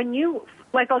when you,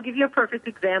 like, I'll give you a perfect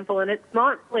example, and it's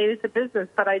not related to business,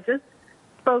 but I just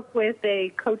spoke with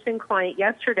a coaching client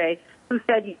yesterday who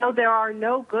said, you know, there are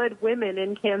no good women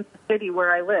in Kansas City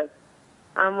where I live.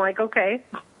 I'm like, okay,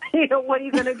 you know, what are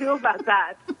you going to do about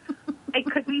that? It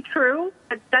could be true,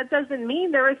 but that doesn't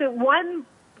mean there isn't one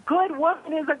good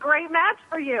woman is a great match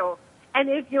for you. And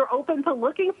if you're open to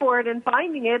looking for it and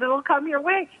finding it, it'll come your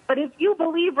way. But if you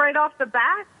believe right off the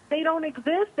bat they don't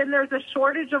exist and there's a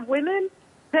shortage of women,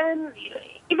 then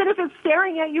even if it's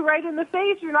staring at you right in the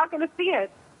face, you're not going to see it.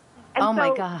 And oh,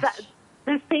 my gosh.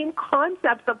 The same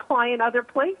concepts apply in other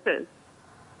places.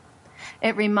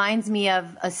 It reminds me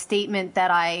of a statement that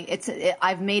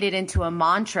I've made it into a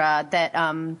mantra that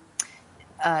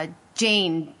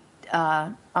Jane,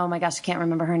 oh my gosh, I can't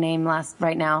remember her name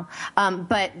right now,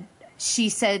 but she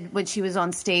said when she was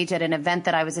on stage at an event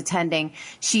that I was attending,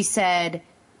 she said,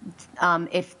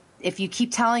 if you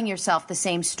keep telling yourself the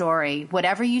same story,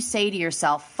 whatever you say to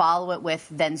yourself, follow it with,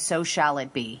 then so shall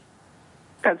it be.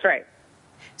 That's right.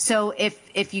 So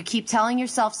if you keep telling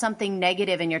yourself something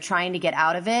negative and you're trying to get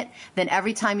out of it, then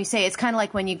every time you say, it's kind of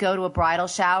like when you go to a bridal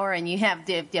shower and you have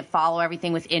to follow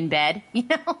everything with in bed, you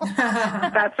know?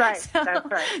 That's right. That's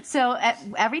right. So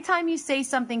every time you say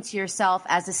something to yourself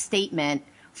as a statement,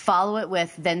 follow it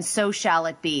with, then so shall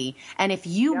it be. And if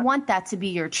you want that to be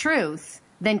your truth,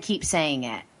 then keep saying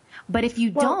it. But if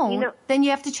you don't, then you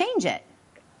have to change it.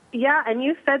 Yeah, and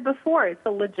you said before, it's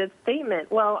a legit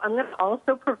statement. Well, I'm going to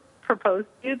also propose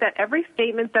to you that every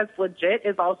statement that's legit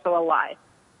is also a lie,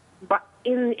 but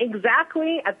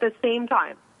exactly at the same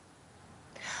time.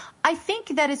 I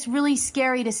think that it's really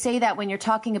scary to say that when you're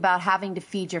talking about having to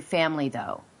feed your family,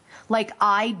 though. Like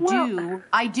I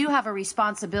do have a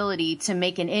responsibility to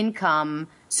make an income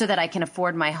so that I can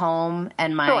afford my home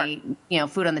and my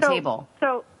food on the table.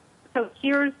 So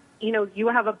here's, you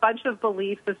have a bunch of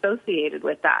beliefs associated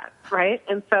with that, right?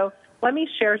 And so let me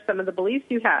share some of the beliefs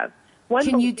you have.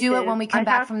 Can you do it when we come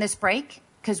back from this break?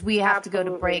 Because we have to go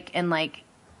to break in like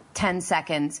 10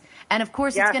 seconds. And of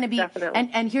course, it's going to be,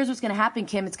 and here's what's going to happen,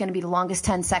 Kim. It's going to be the longest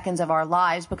 10 seconds of our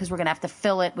lives because we're going to have to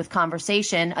fill it with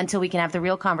conversation until we can have the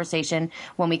real conversation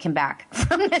when we come back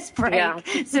from this break. Yeah.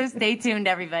 So stay tuned,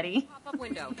 everybody. Pop-up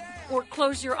window or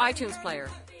close your iTunes player.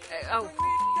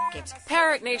 It's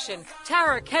Parent Nation.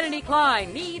 Tara Kennedy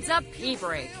Klein needs a pee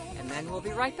break. And then we'll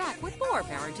be right back with more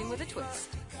Parenting with a Twist.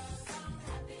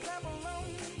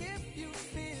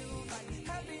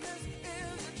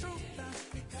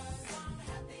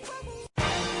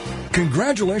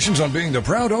 Congratulations on being the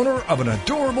proud owner of an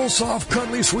adorable, soft,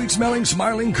 cuddly, sweet-smelling,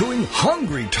 smiling, cooing,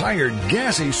 hungry, tired,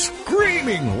 gassy,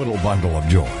 screaming little bundle of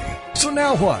joy. So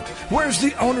now what? Where's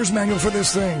the owner's manual for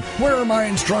this thing? Where are my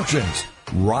instructions?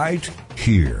 Right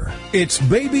here. It's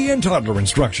Baby and Toddler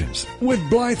Instructions with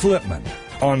Blythe Lipman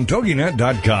on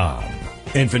TogiNet.com.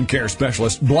 Infant care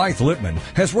specialist Blythe Lipman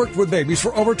has worked with babies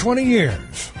for over 20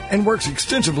 years and works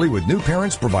extensively with new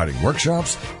parents, providing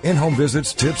workshops, in-home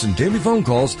visits, tips, and daily phone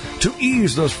calls to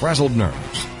ease those frazzled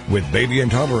nerves. With Baby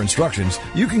and Toddler Instructions,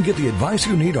 you can get the advice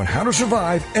you need on how to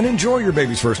survive and enjoy your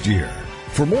baby's first year.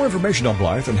 For more information on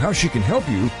Blythe and how she can help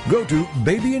you, go to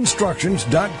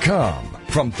babyinstructions.com.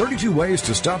 From 32 ways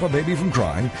to stop a baby from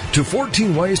crying to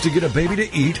 14 ways to get a baby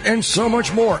to eat and so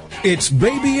much more. It's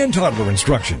Baby and Toddler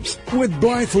Instructions with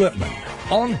Blythe Lipman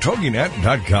on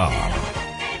TogiNet.com.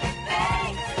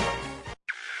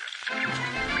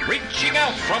 Reaching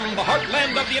out from the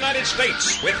heartland of the United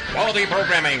States with quality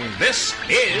programming, this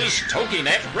is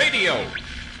TogiNet Radio.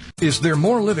 Is there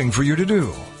more living for you to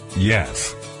do?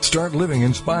 Yes. Start living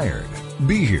inspired.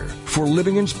 Be here for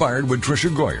Living Inspired with Tricia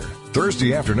Goyer.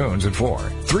 Thursday afternoons at 4,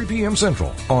 3 p.m.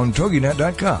 Central on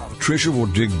TogiNet.com. Tricia will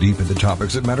dig deep into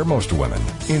topics that matter most to women,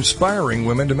 inspiring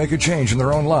women to make a change in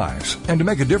their own lives and to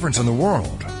make a difference in the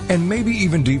world, and maybe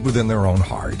even deep within their own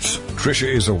hearts. Tricia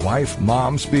is a wife,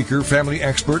 mom, speaker, family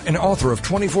expert, and author of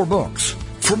 24 books.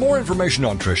 For more information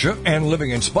on Tricia and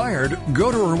Living Inspired,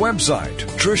 go to her website,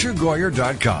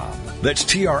 TriciaGoyer.com. That's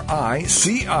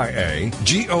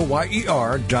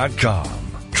TriciaGoyer.com.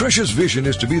 Tricia's vision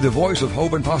is to be the voice of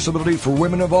hope and possibility for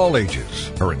women of all ages.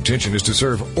 Her intention is to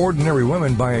serve ordinary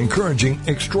women by encouraging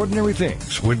extraordinary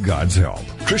things with God's help.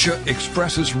 Tricia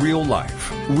expresses real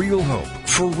life, real hope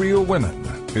for real women.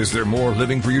 Is there more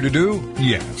living for you to do?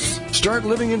 Yes. Start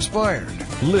living inspired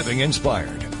Living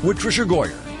Inspired with Tricia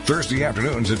Goyer. Thursday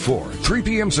afternoons at 4, 3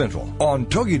 p.m. Central on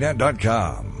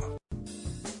TogiNet.com.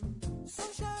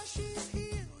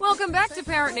 Welcome back to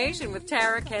Parent Nation with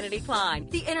Tara Kennedy Klein,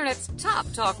 the Internet's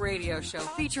top talk radio show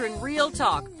featuring real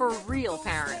talk for real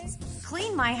parents.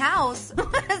 Clean my house?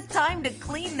 It's time to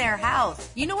clean their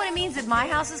house. You know what it means if my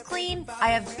house is clean? I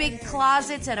have big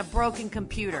closets and a broken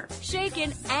computer.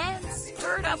 Shaken and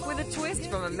stirred up with a twist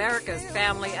from America's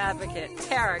family advocate,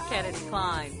 Tara Kennedy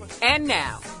Klein. And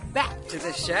now, back to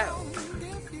the show.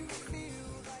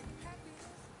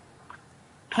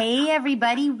 Hey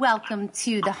everybody, welcome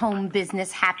to the Home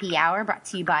Business Happy Hour brought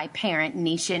to you by Parent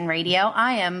Nation Radio.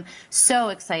 I am so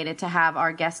excited to have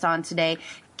our guest on today.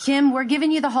 Kim, we're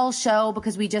giving you the whole show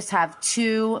because we just have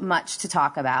too much to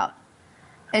talk about.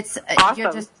 It's awesome.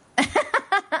 You're just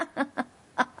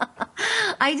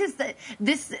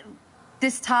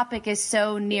this topic is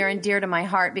so near and dear to my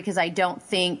heart because I don't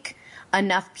think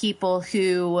enough people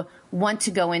who want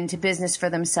to go into business for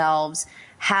themselves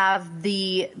have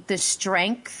the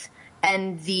strength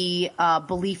and the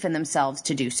belief in themselves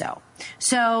to do so.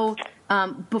 So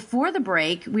before the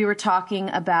break, we were talking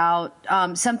about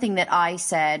something that I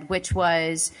said, which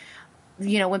was,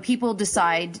 you know, when people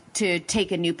decide to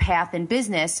take a new path in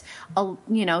business,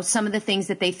 you know, some of the things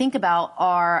that they think about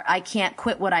are, I can't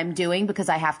quit what I'm doing because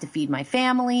I have to feed my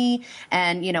family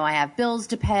and, you know, I have bills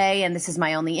to pay and this is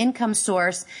my only income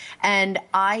source. And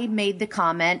I made the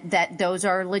comment that those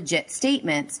are legit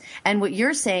statements. And what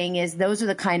you're saying is those are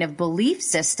the kind of belief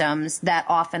systems that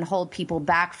often hold people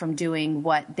back from doing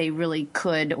what they really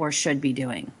could or should be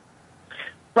doing.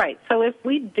 Right. So if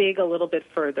we dig a little bit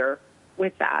further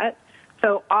with that,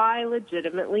 so I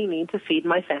legitimately need to feed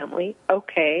my family,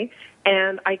 okay,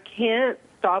 and I can't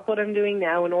stop what I'm doing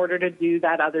now in order to do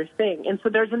that other thing. And so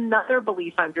there's another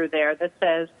belief under there that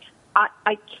says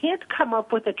I can't come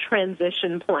up with a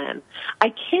transition plan.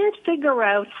 I can't figure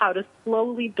out how to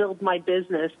slowly build my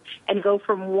business and go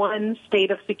from one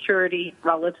state of security,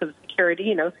 relative security,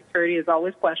 you know, security is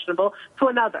always questionable, to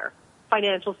another,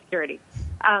 financial security.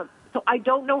 So I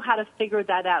don't know how to figure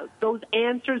that out. Those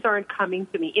answers aren't coming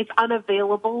to me. It's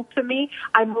unavailable to me.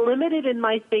 I'm limited in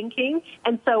my thinking,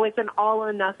 and so it's an all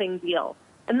or nothing deal.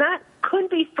 And that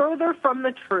couldn't be further from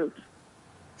the truth.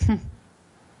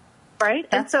 Right?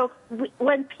 And so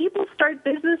when people start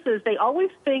businesses, they always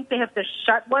think they have to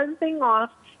shut one thing off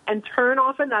and turn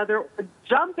off another, or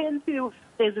jump into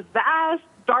this vast,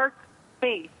 dark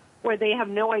space where they have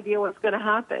no idea what's going to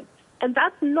happen. And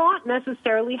that's not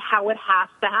necessarily how it has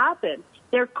to happen.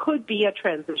 There could be a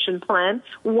transition plan,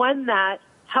 one that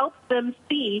helps them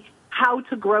see how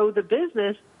to grow the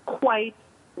business quite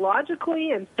logically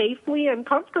and safely and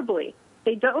comfortably.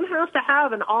 They don't have to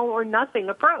have an all-or-nothing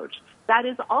approach. That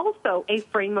is also a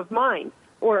frame of mind,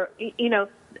 or, you know,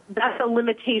 that's a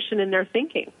limitation in their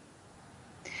thinking.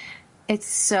 It's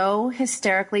so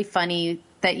hysterically funny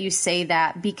that you say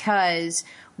that, because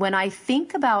when I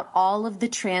think about all of the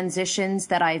transitions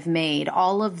that I've made,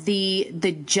 all of the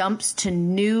jumps to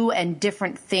new and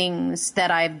different things that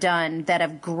I've done that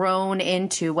have grown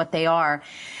into what they are,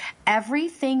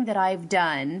 everything that I've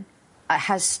done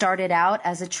has started out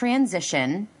as a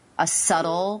transition, a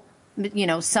subtle, you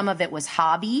know, some of it was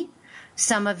hobby,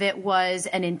 some of it was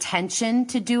an intention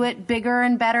to do it bigger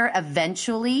and better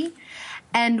eventually.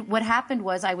 And what happened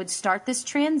was I would start this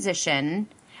transition,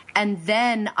 and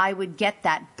then I would get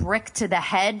that brick to the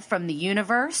head from the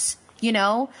universe, you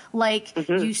know, like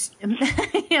you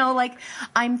know, like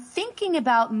I'm thinking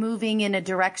about moving in a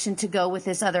direction to go with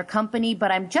this other company,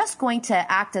 but I'm just going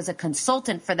to act as a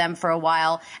consultant for them for a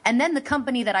while. And then the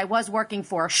company that I was working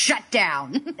for shut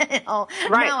down. You know,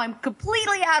 right. Now I'm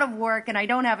completely out of work and I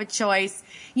don't have a choice,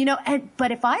 you know,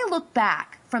 but if I look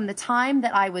back from the time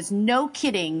that I was, no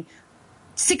kidding,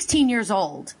 16 years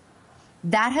old,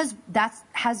 that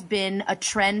has been a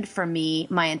trend for me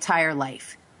my entire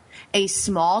life. A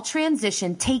small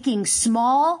transition, taking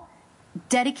small,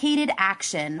 dedicated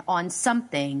action on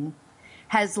something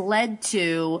has led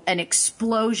to an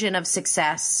explosion of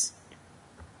success,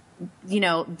 you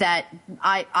know, that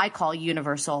I call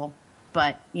universal,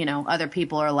 but, you know, other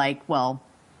people are like, well,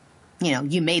 you know,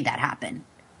 you made that happen.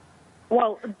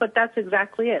 Well, but that's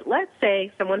exactly it. Let's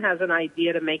say someone has an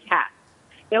idea to make hats.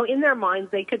 You know, in their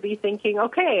minds, they could be thinking,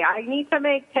 okay, I need to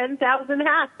make 10,000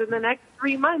 hats in the next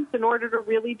 3 months in order to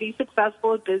really be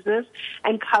successful at business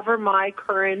and cover my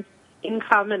current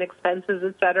income and expenses,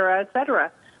 et cetera, et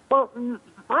cetera. Well,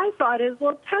 my thought is,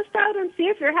 well, test out and see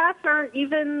if your hats are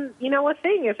even, you know, a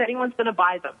thing, if anyone's going to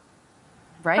buy them.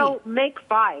 Right. So make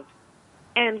 5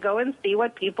 and go and see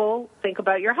what people think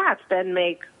about your hats. Then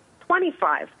make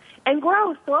 25 and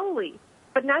grow slowly.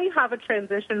 But now you have a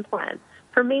transition plan.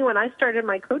 For me, when I started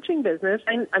my coaching business,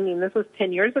 I mean, this was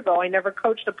 10 years ago, I never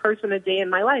coached a person a day in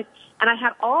my life. And I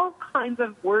had all kinds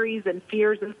of worries and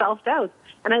fears and self-doubts.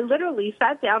 And I literally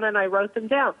sat down and I wrote them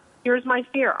down. Here's my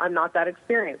fear. I'm not that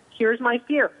experienced. Here's my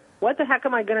fear. What the heck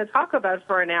am I going to talk about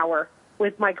for an hour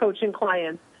with my coaching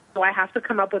clients? Do I have to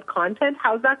come up with content?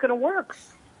 How's that going to work?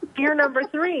 Fear number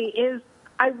 3 is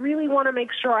I really want to make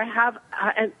sure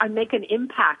I make an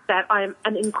impact, that I'm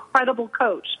an incredible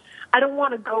coach. I don't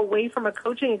want to go away from a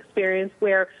coaching experience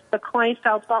where the client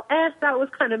felt, well, that was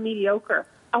kind of mediocre.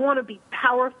 I want to be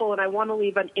powerful, and I want to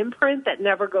leave an imprint that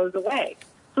never goes away.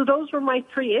 So those were my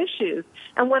 3 issues.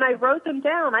 And when I wrote them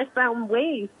down, I found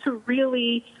ways to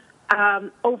really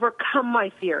overcome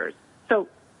my fears. So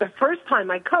the first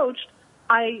time I coached,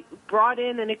 I brought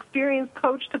in an experienced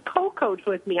coach to co-coach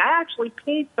with me. I actually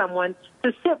paid someone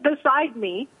to sit beside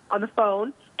me on the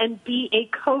phone and be a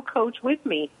co-coach with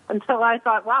me until I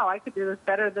thought, wow, I could do this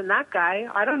better than that guy.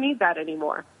 I don't need that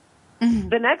anymore. Mm-hmm.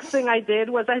 The next thing I did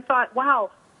was I thought,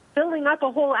 wow, filling up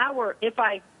a whole hour, if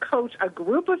I coach a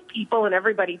group of people and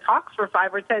everybody talks for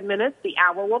 5 or 10 minutes, the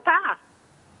hour will pass.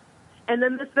 And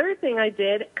then the third thing I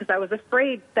did, because I was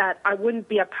afraid that I wouldn't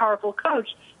be a powerful coach,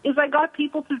 is I got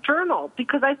people to journal,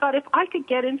 because I thought if I could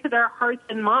get into their hearts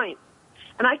and minds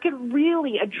and I could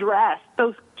really address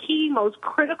those key, most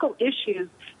critical issues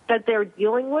that they're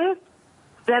dealing with,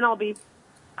 then I'll be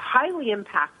highly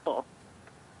impactful.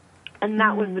 And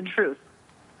that was the truth.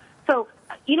 So,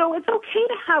 it's okay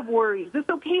to have worries. It's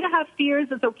okay to have fears.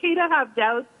 It's okay to have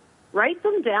doubts. Write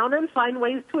them down and find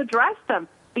ways to address them.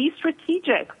 Be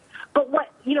strategic. But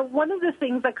one of the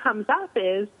things that comes up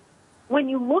is when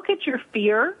you look at your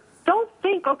fear, don't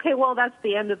think, okay, well, that's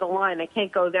the end of the line. I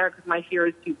can't go there because my fear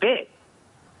is too big.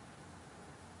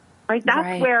 Right?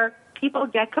 That's where people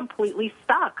get completely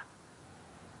stuck.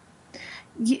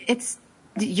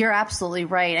 You're absolutely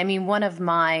right. I mean, one of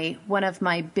my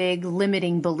big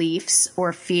limiting beliefs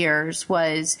or fears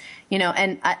was,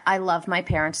 and I love my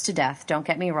parents to death, don't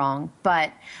get me wrong,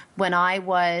 but when I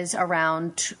was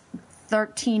around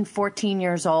 13, 14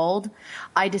 years old,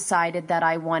 I decided that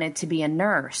I wanted to be a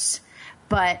nurse.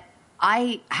 But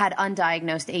I had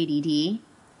undiagnosed ADD,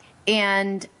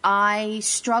 and I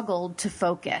struggled to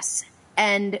focus.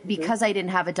 And because I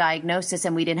didn't have a diagnosis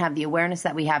and we didn't have the awareness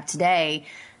that we have today,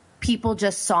 people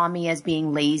just saw me as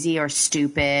being lazy or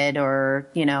stupid or,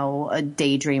 a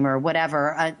daydreamer or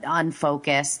whatever,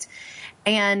 unfocused.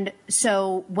 And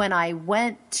so when I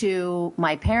went to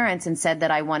my parents and said that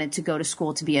I wanted to go to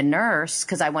school to be a nurse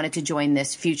because I wanted to join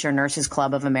this Future Nurses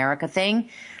Club of America thing,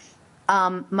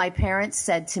 my parents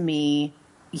said to me,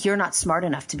 "You're not smart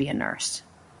enough to be a nurse."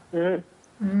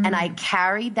 Mm-hmm. And I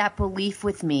carried that belief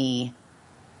with me.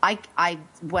 I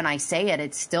when I say it,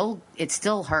 it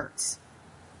still hurts.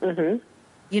 Mm-hmm.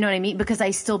 You know what I mean? Because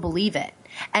I still believe it.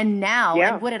 And now,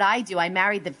 and what did I do? I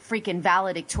married the freaking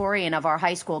valedictorian of our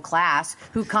high school class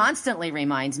who constantly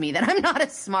reminds me that I'm not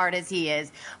as smart as he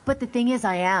is. But the thing is,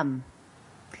 I am.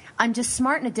 I'm just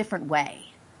smart in a different way.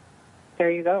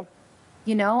 There you go.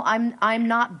 I'm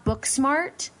not book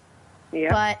smart,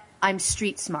 but I'm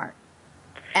street smart.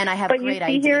 And I have great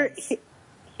ideas.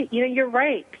 You're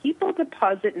right. People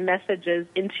deposit messages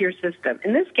into your system.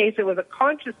 In this case, it was a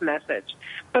conscious message.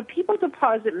 But people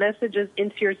deposit messages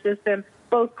into your system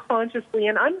both consciously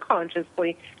and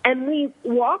unconsciously. And we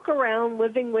walk around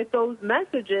living with those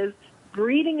messages,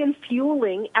 breeding and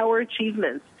fueling our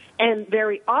achievements. And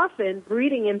very often,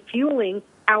 breeding and fueling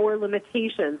our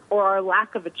limitations or our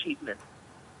lack of achievement.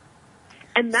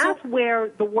 And that's where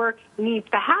the work needs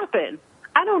to happen.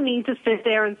 I don't need to sit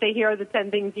there and say, here are the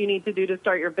 10 things you need to do to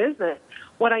start your business.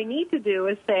 What I need to do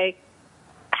is say,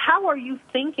 how are you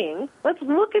thinking? Let's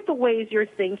look at the ways you're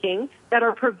thinking that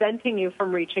are preventing you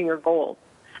from reaching your goals.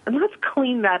 And let's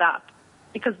clean that up,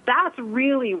 because that's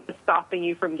really what's stopping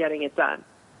you from getting it done.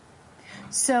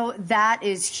 So that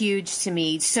is huge to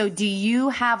me. So do you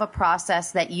have a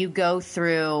process that you go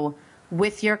through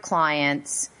with your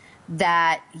clients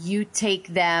that you take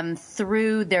them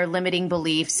through their limiting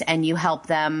beliefs and you help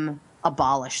them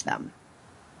abolish them?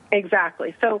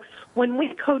 Exactly. So when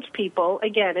we coach people,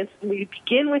 again, we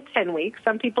begin with 10 weeks.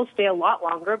 Some people stay a lot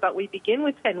longer, but we begin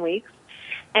with 10 weeks,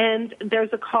 and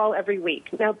there's a call every week.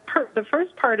 Now, the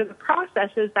first part of the process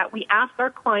is that we ask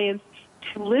our clients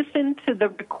to listen to the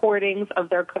recordings of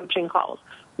their coaching calls.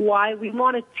 Why? We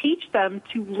want to teach them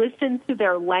to listen to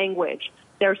their language,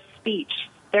 their speech,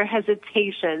 their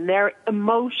hesitation, their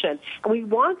emotion. And we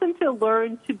want them to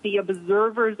learn to be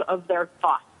observers of their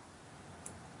thoughts.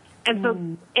 And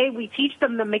so, we teach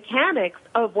them the mechanics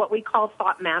of what we call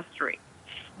thought mastery.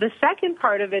 The second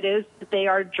part of it is that they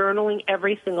are journaling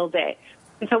every single day.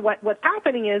 And so what's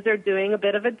happening is they're doing a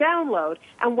bit of a download.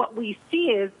 And what we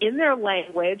see is in their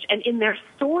language and in their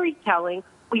storytelling,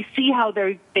 we see how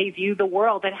they view the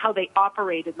world and how they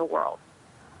operate in the world.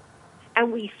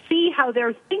 And we see how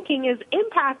their thinking is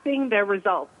impacting their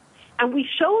results. And we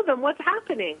show them what's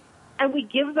happening. And we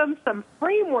give them some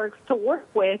frameworks to work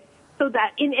with so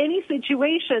that in any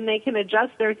situation they can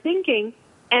adjust their thinking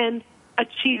and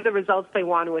achieve the results they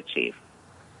want to achieve.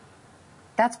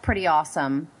 That's pretty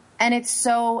awesome. And it's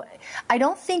so, I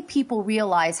don't think people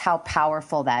realize how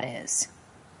powerful that is.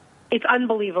 It's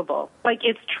unbelievable. Like,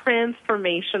 it's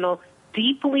transformational,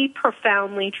 deeply,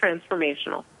 profoundly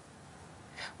transformational.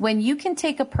 When you can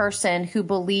take a person who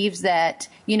believes that,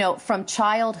 you know, from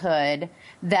childhood,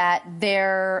 that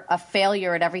they're a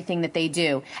failure at everything that they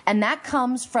do. And that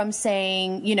comes from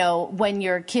saying, you know, when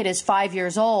your kid is 5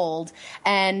 years old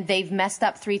and they've messed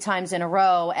up 3 times in a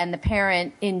row and the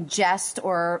parent in jest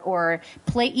or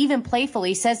even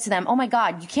playfully says to them, oh my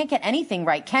God, you can't get anything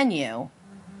right, can you?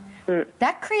 Mm.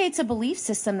 That creates a belief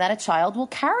system that a child will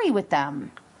carry with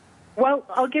them. Well,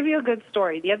 I'll give you a good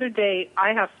story. The other day,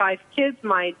 I have 5 kids.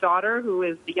 My daughter, who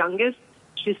is the youngest,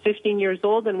 she's 15 years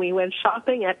old, and we went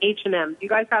shopping at H&M. Do you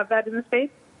guys have that in the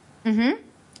States? Mm-hmm.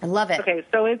 I love it. Okay,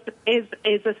 so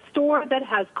it's a store that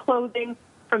has clothing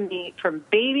from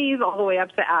babies all the way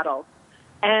up to adults.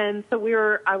 And so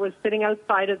I was sitting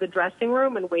outside of the dressing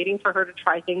room and waiting for her to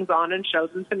try things on and show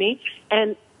them to me.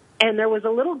 And there was a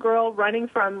little girl running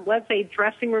from, let's say,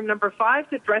 dressing room number 5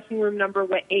 to dressing room number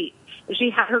 8.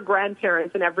 She had her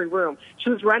grandparents in every room.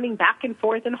 She was running back and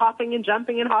forth and hopping and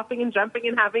jumping and hopping and jumping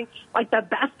and having, like, the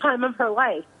best time of her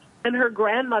life. And her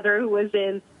grandmother, who was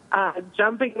in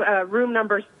room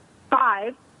number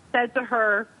 5, said to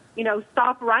her, you know,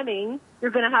 stop running.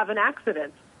 You're going to have an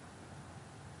accident.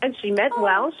 And she meant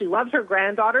well. She loved her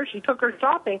granddaughter. She took her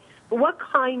shopping. But what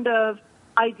kind of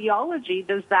ideology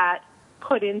does that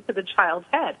put into the child's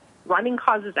head? Running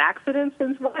causes accidents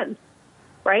since when?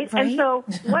 Right? And so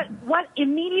what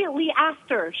immediately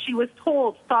after she was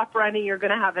told, stop running, you're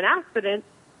going to have an accident,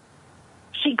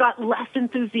 she got less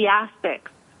enthusiastic.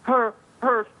 Her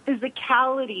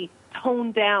physicality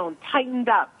toned down, tightened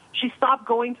up. She stopped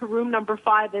going to room number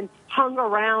 5 and hung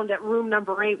around at room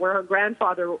number 8 where her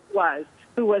grandfather was,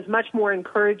 who was much more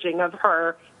encouraging of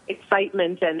her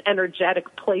excitement and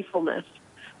energetic playfulness.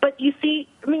 But you see,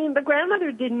 I mean, the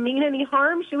grandmother didn't mean any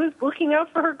harm. She was looking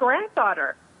out for her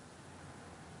granddaughter.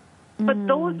 But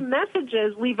those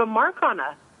messages leave a mark on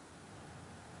us.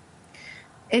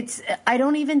 I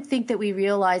don't even think that we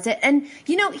realize it. And,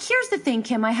 you know, here's the thing,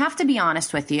 Kim, I have to be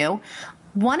honest with you.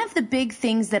 One of the big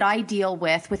things that I deal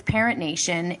with Parent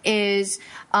Nation is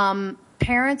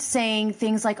parents saying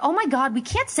things like, oh my God, we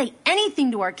can't say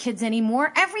anything to our kids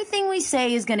anymore. Everything we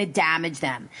say is going to damage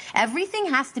them. Everything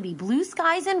has to be blue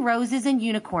skies and roses and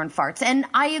unicorn farts. And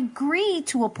I agree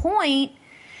to a point,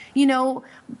 you know.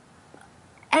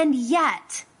 And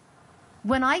yet,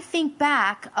 when I think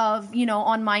back of, you know,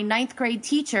 on my 9th grade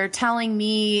teacher telling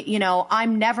me, you know,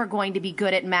 I'm never going to be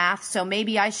good at math, so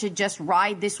maybe I should just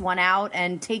ride this one out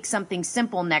and take something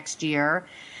simple next year,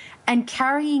 and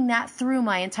carrying that through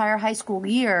my entire high school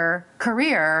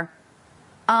career,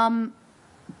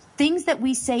 things that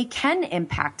we say can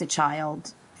impact a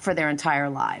child for their entire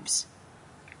lives.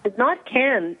 It's not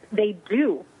can, they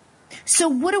do. So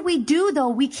what do we do, though?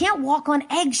 We can't walk on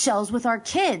eggshells with our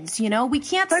kids, you know? We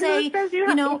can't say,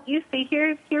 You see,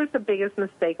 here's the biggest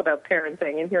mistake about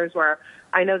parenting, and here's where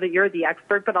I know that you're the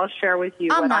expert, but I'll share with you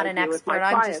I'm what not I an do expert. with my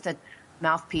I'm clients. just a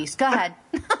mouthpiece. Go ahead.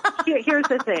 Here's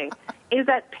the thing, is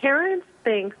that parents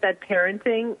think that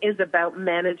parenting is about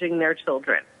managing their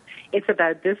children. It's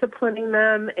about disciplining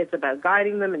them. It's about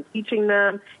guiding them and teaching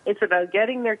them. It's about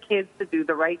getting their kids to do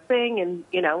the right thing and,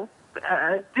 you know,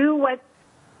 do what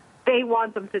they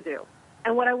want them to do.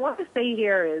 And what I want to say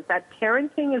here is that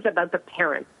parenting is about the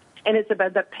parents, and it's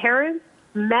about the parents'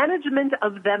 management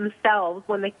of themselves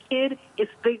when the kid is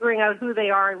figuring out who they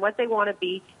are and what they want to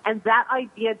be, and that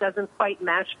idea doesn't quite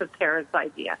match the parent's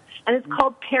idea. And it's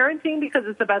called parenting because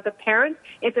it's about the parents.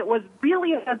 If it was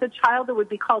really about the child, it would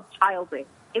be called childing.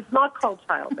 It's not called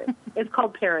childing. It's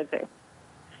called parenting.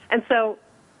 And so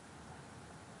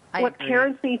what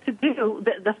parents need to do,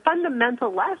 the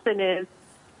fundamental lesson is,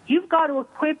 you've got to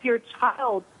equip your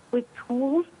child with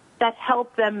tools that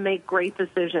help them make great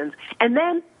decisions. And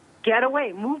then get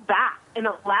away, move back, and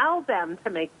allow them to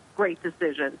make great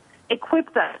decisions.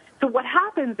 Equip them. So what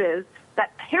happens is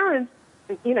that parents,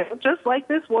 you know, just like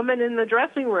this woman in the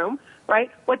dressing room,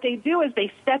 right, what they do is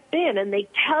they step in and they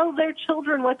tell their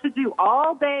children what to do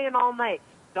all day and all night.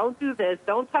 Don't do this.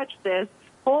 Don't touch this.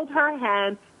 Hold her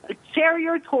hand. share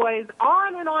your toys,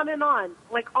 on and on and on,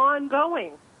 like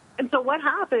ongoing. And so what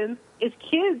happens is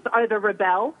kids either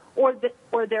rebel or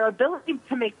their ability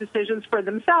to make decisions for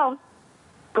themselves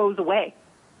goes away.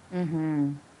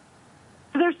 Mm-hmm.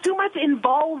 So there's too much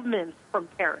involvement from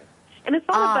parents. And it's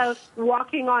not about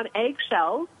walking on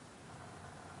eggshells.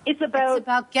 It's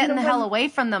about getting the hell away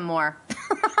from them more.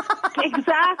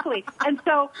 Exactly. And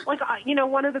so,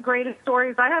 one of the greatest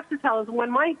stories I have to tell is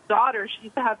when my daughter, she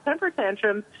used to have temper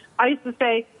tantrums, I used to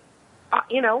say,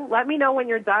 let me know when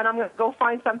you're done. I'm going to go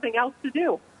find something else to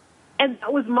do. And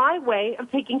that was my way of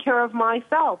taking care of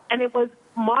myself. And it was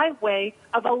my way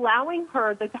of allowing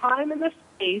her the time and the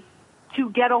space to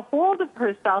get a hold of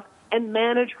herself and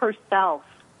manage herself.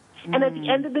 And at the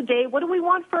end of the day, what do we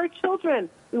want for our children?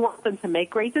 We want them to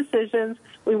make great decisions.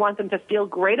 We want them to feel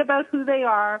great about who they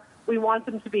are. We want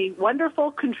them to be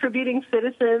wonderful, contributing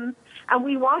citizens. And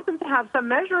we want them to have some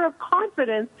measure of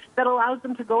confidence that allows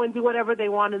them to go and do whatever they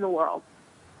want in the world.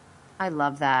 I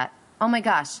love that. Oh, my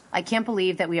gosh. I can't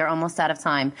believe that we are almost out of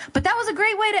time. But that was a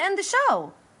great way to end the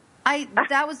show.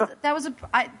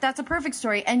 That's a perfect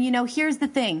story. And here's the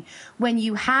thing. When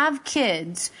you have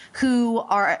kids who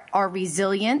are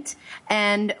resilient,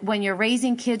 and when you're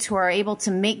raising kids who are able to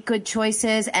make good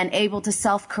choices and able to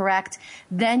self-correct,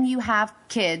 then you have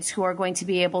kids who are going to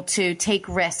be able to take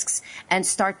risks and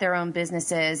start their own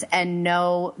businesses and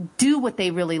do what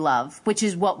they really love, which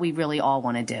is what we really all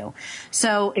want to do.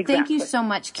 So Thank you so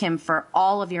much, Kim, for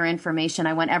all of your information.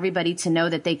 I want everybody to know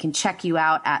that they can check you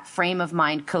out at Frame of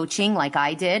Mind Coaching, like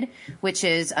I did, which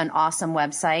is an awesome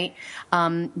website.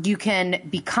 You can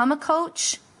become a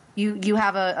coach. You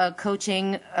have a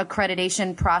coaching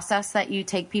accreditation process that you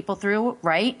take people through,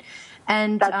 right?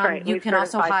 And that's right. You can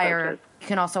also hire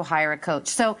a coach.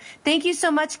 So thank you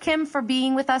so much, Kim, for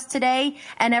being with us today.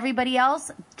 And everybody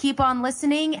else, keep on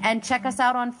listening and check us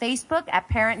out on Facebook at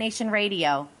Parent Nation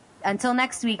Radio. Until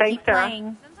next week, Thanks, keep Sarah.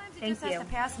 playing. Sometimes it just has to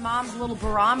pass Mom's little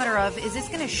barometer of, is this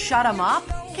going to shut them up?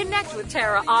 Connect with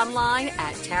Tara online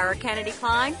at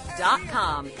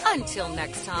TaraKennedyKlein.com. Until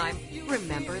next time,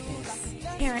 remember this.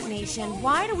 Parent Nation,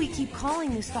 why do we keep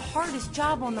calling this the hardest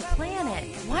job on the planet?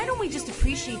 Why don't we just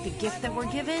appreciate the gift that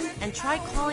we're given and try calling